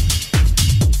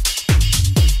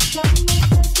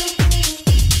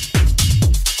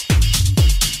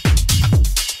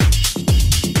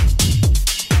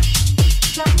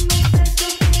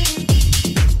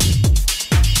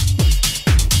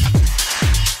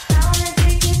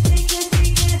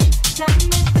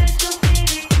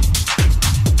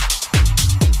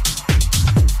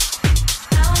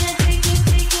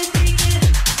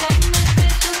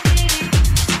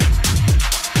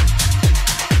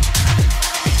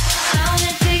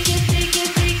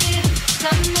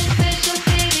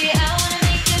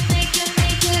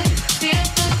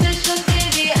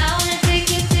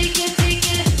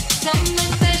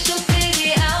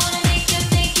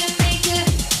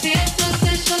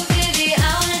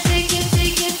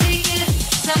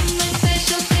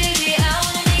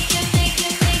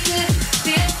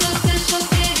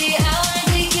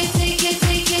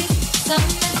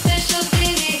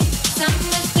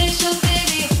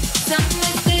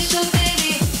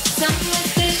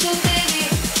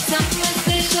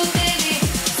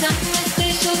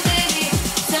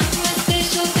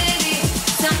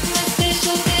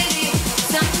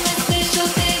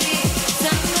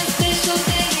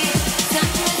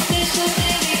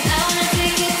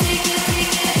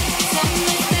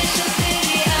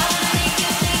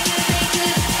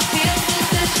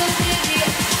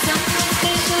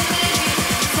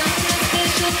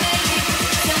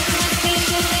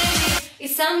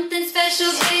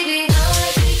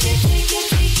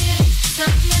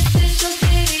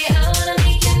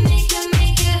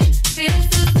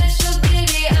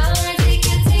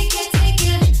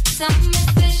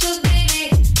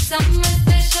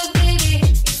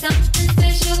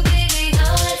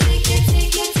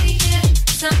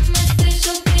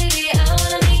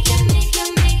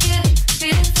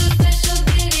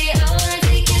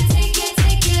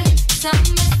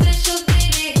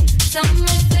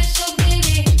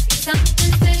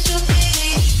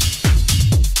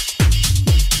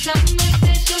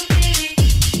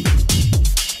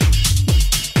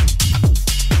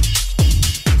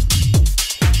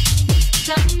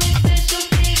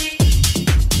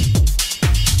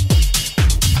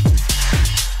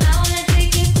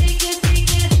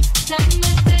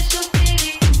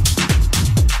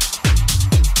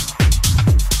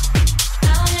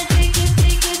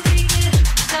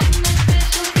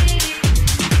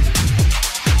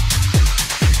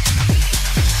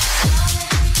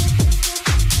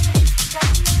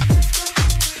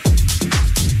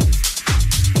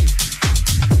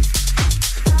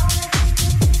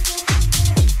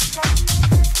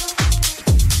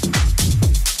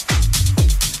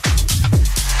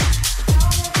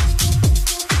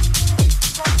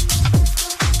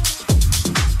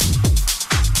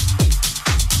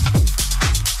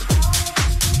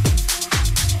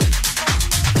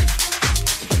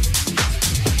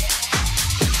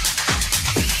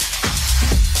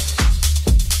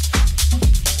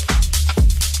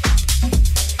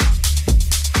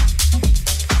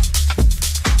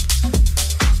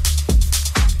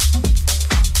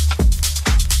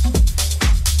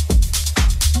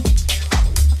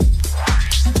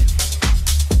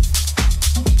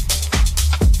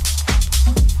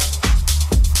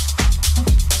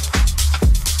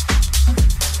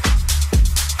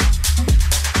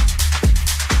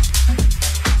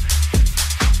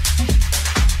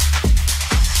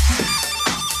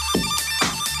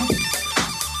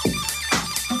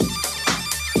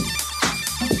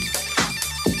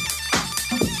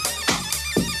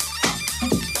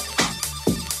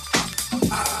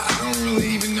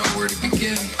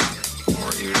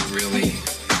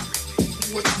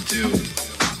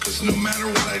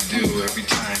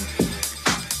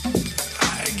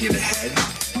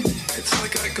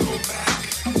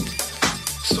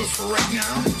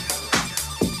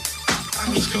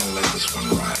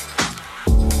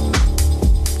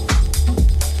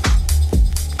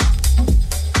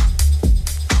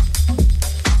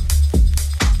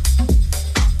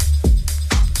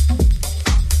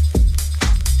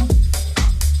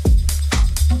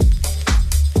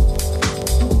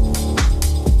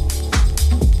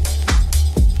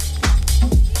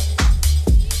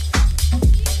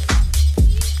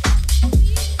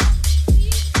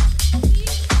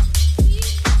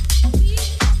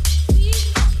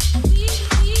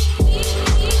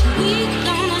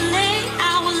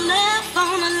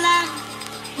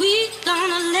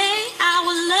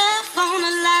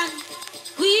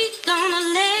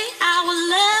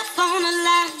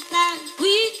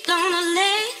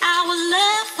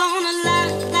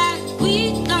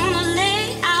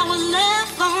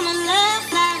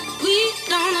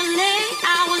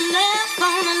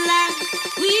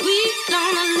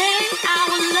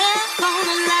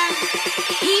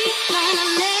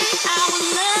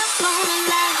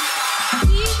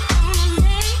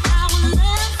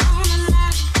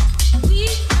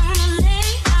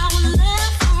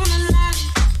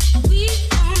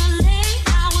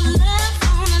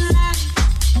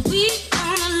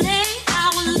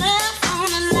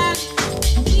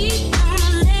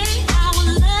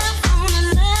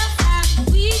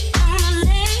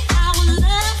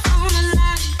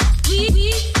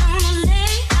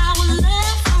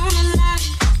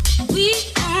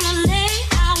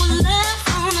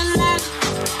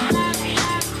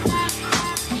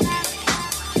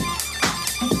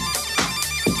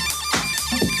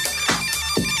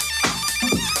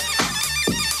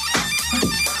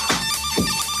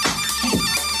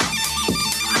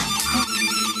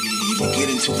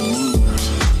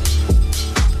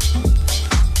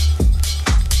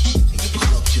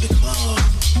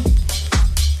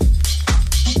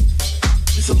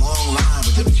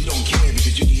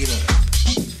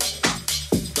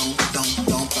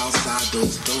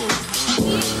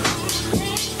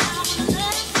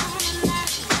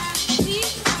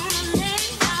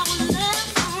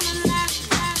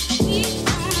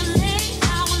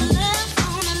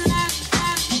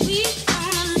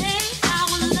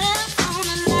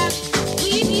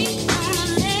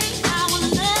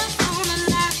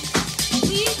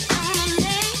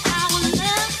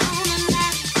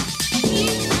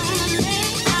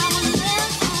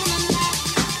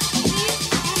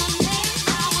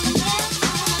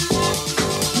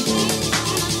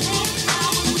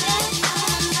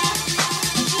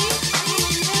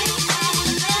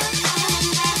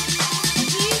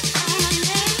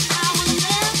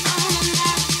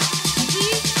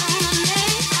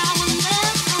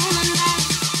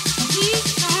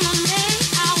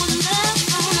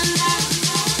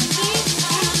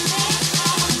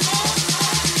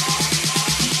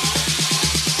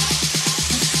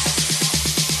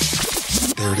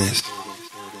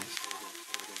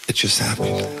 just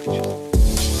happened.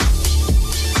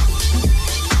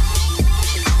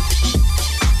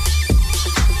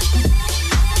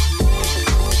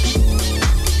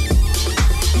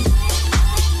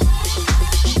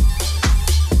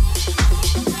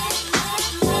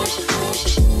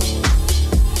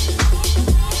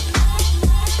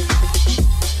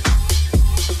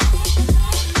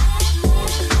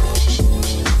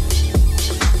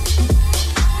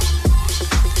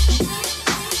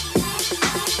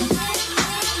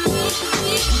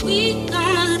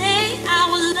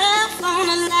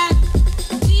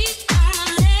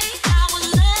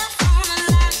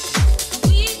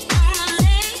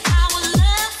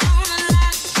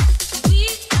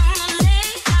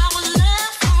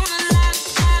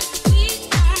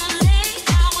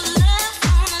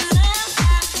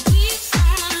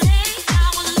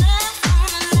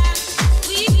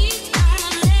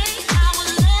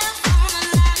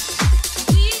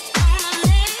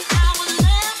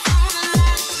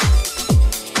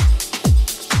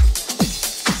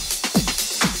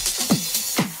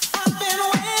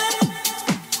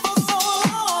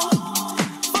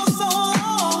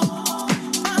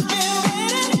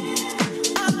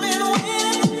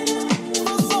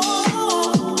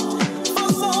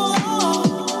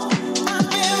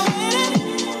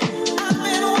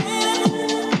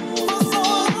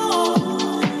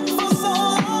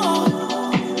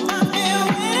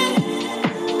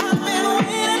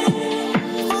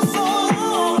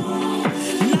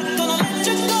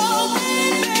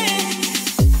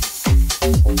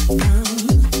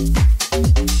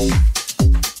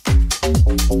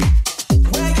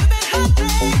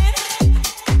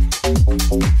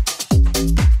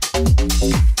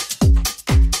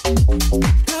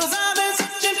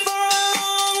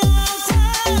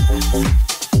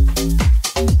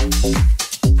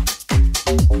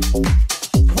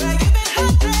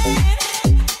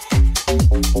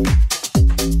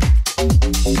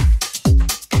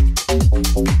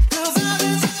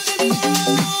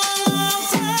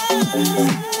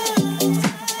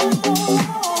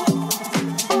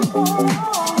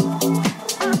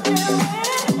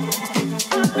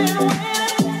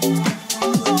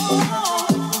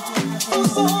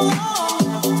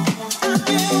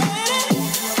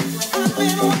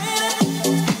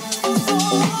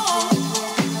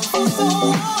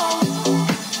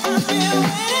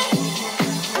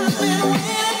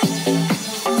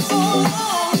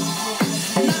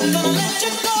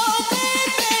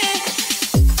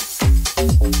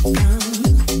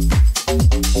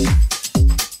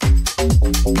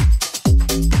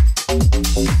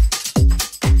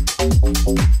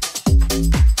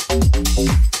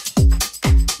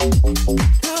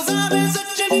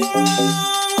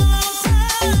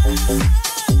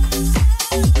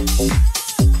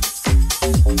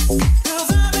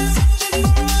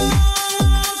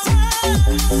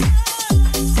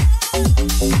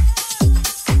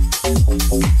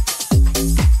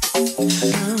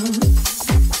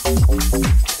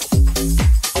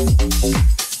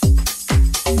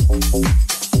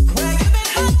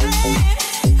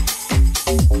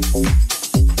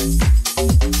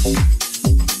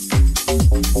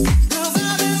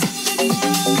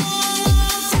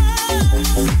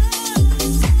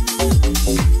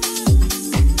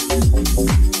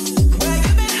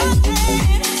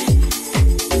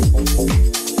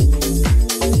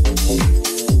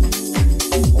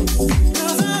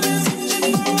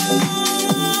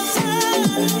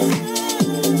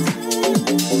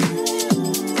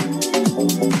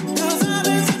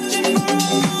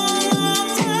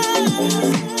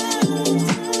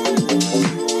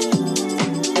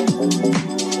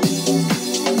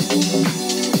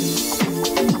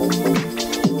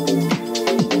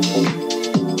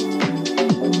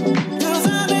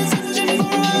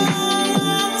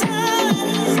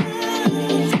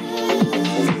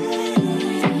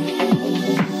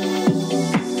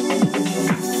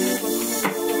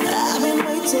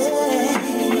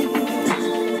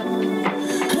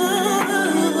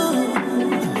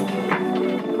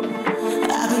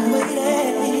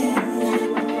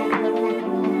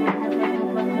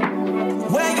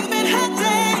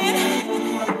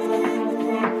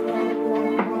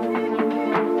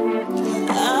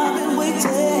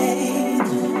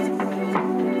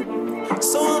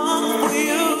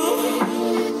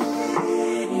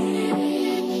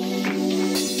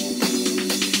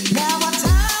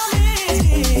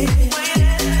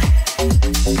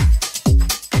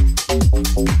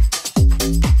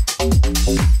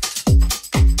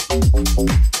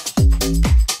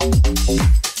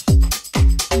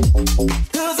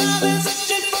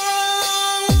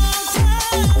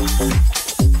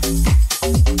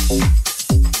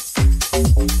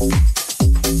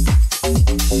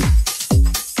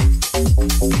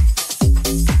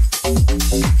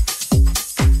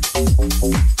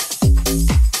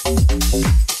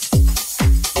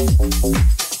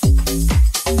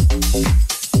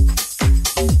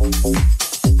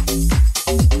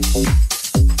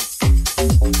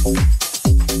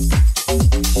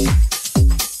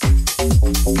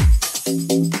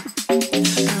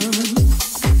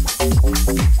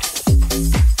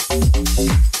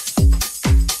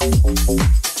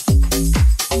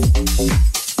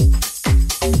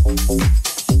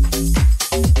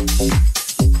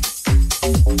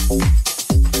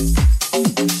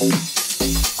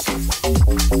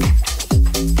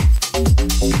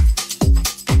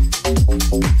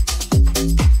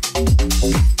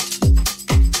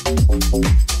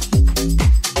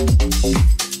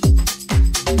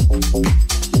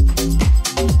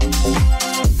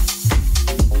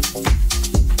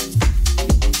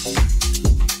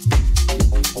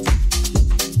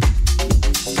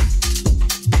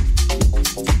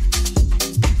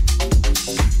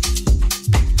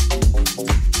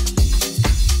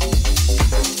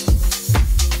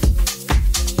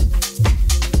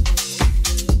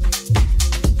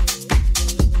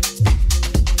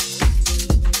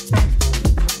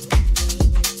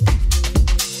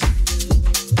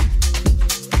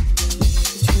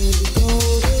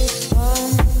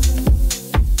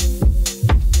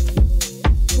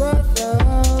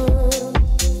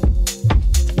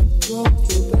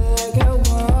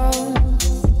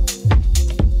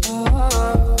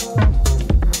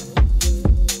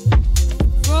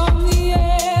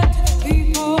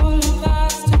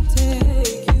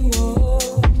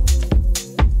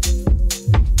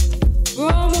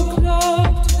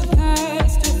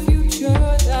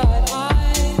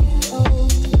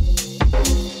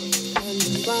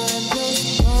 find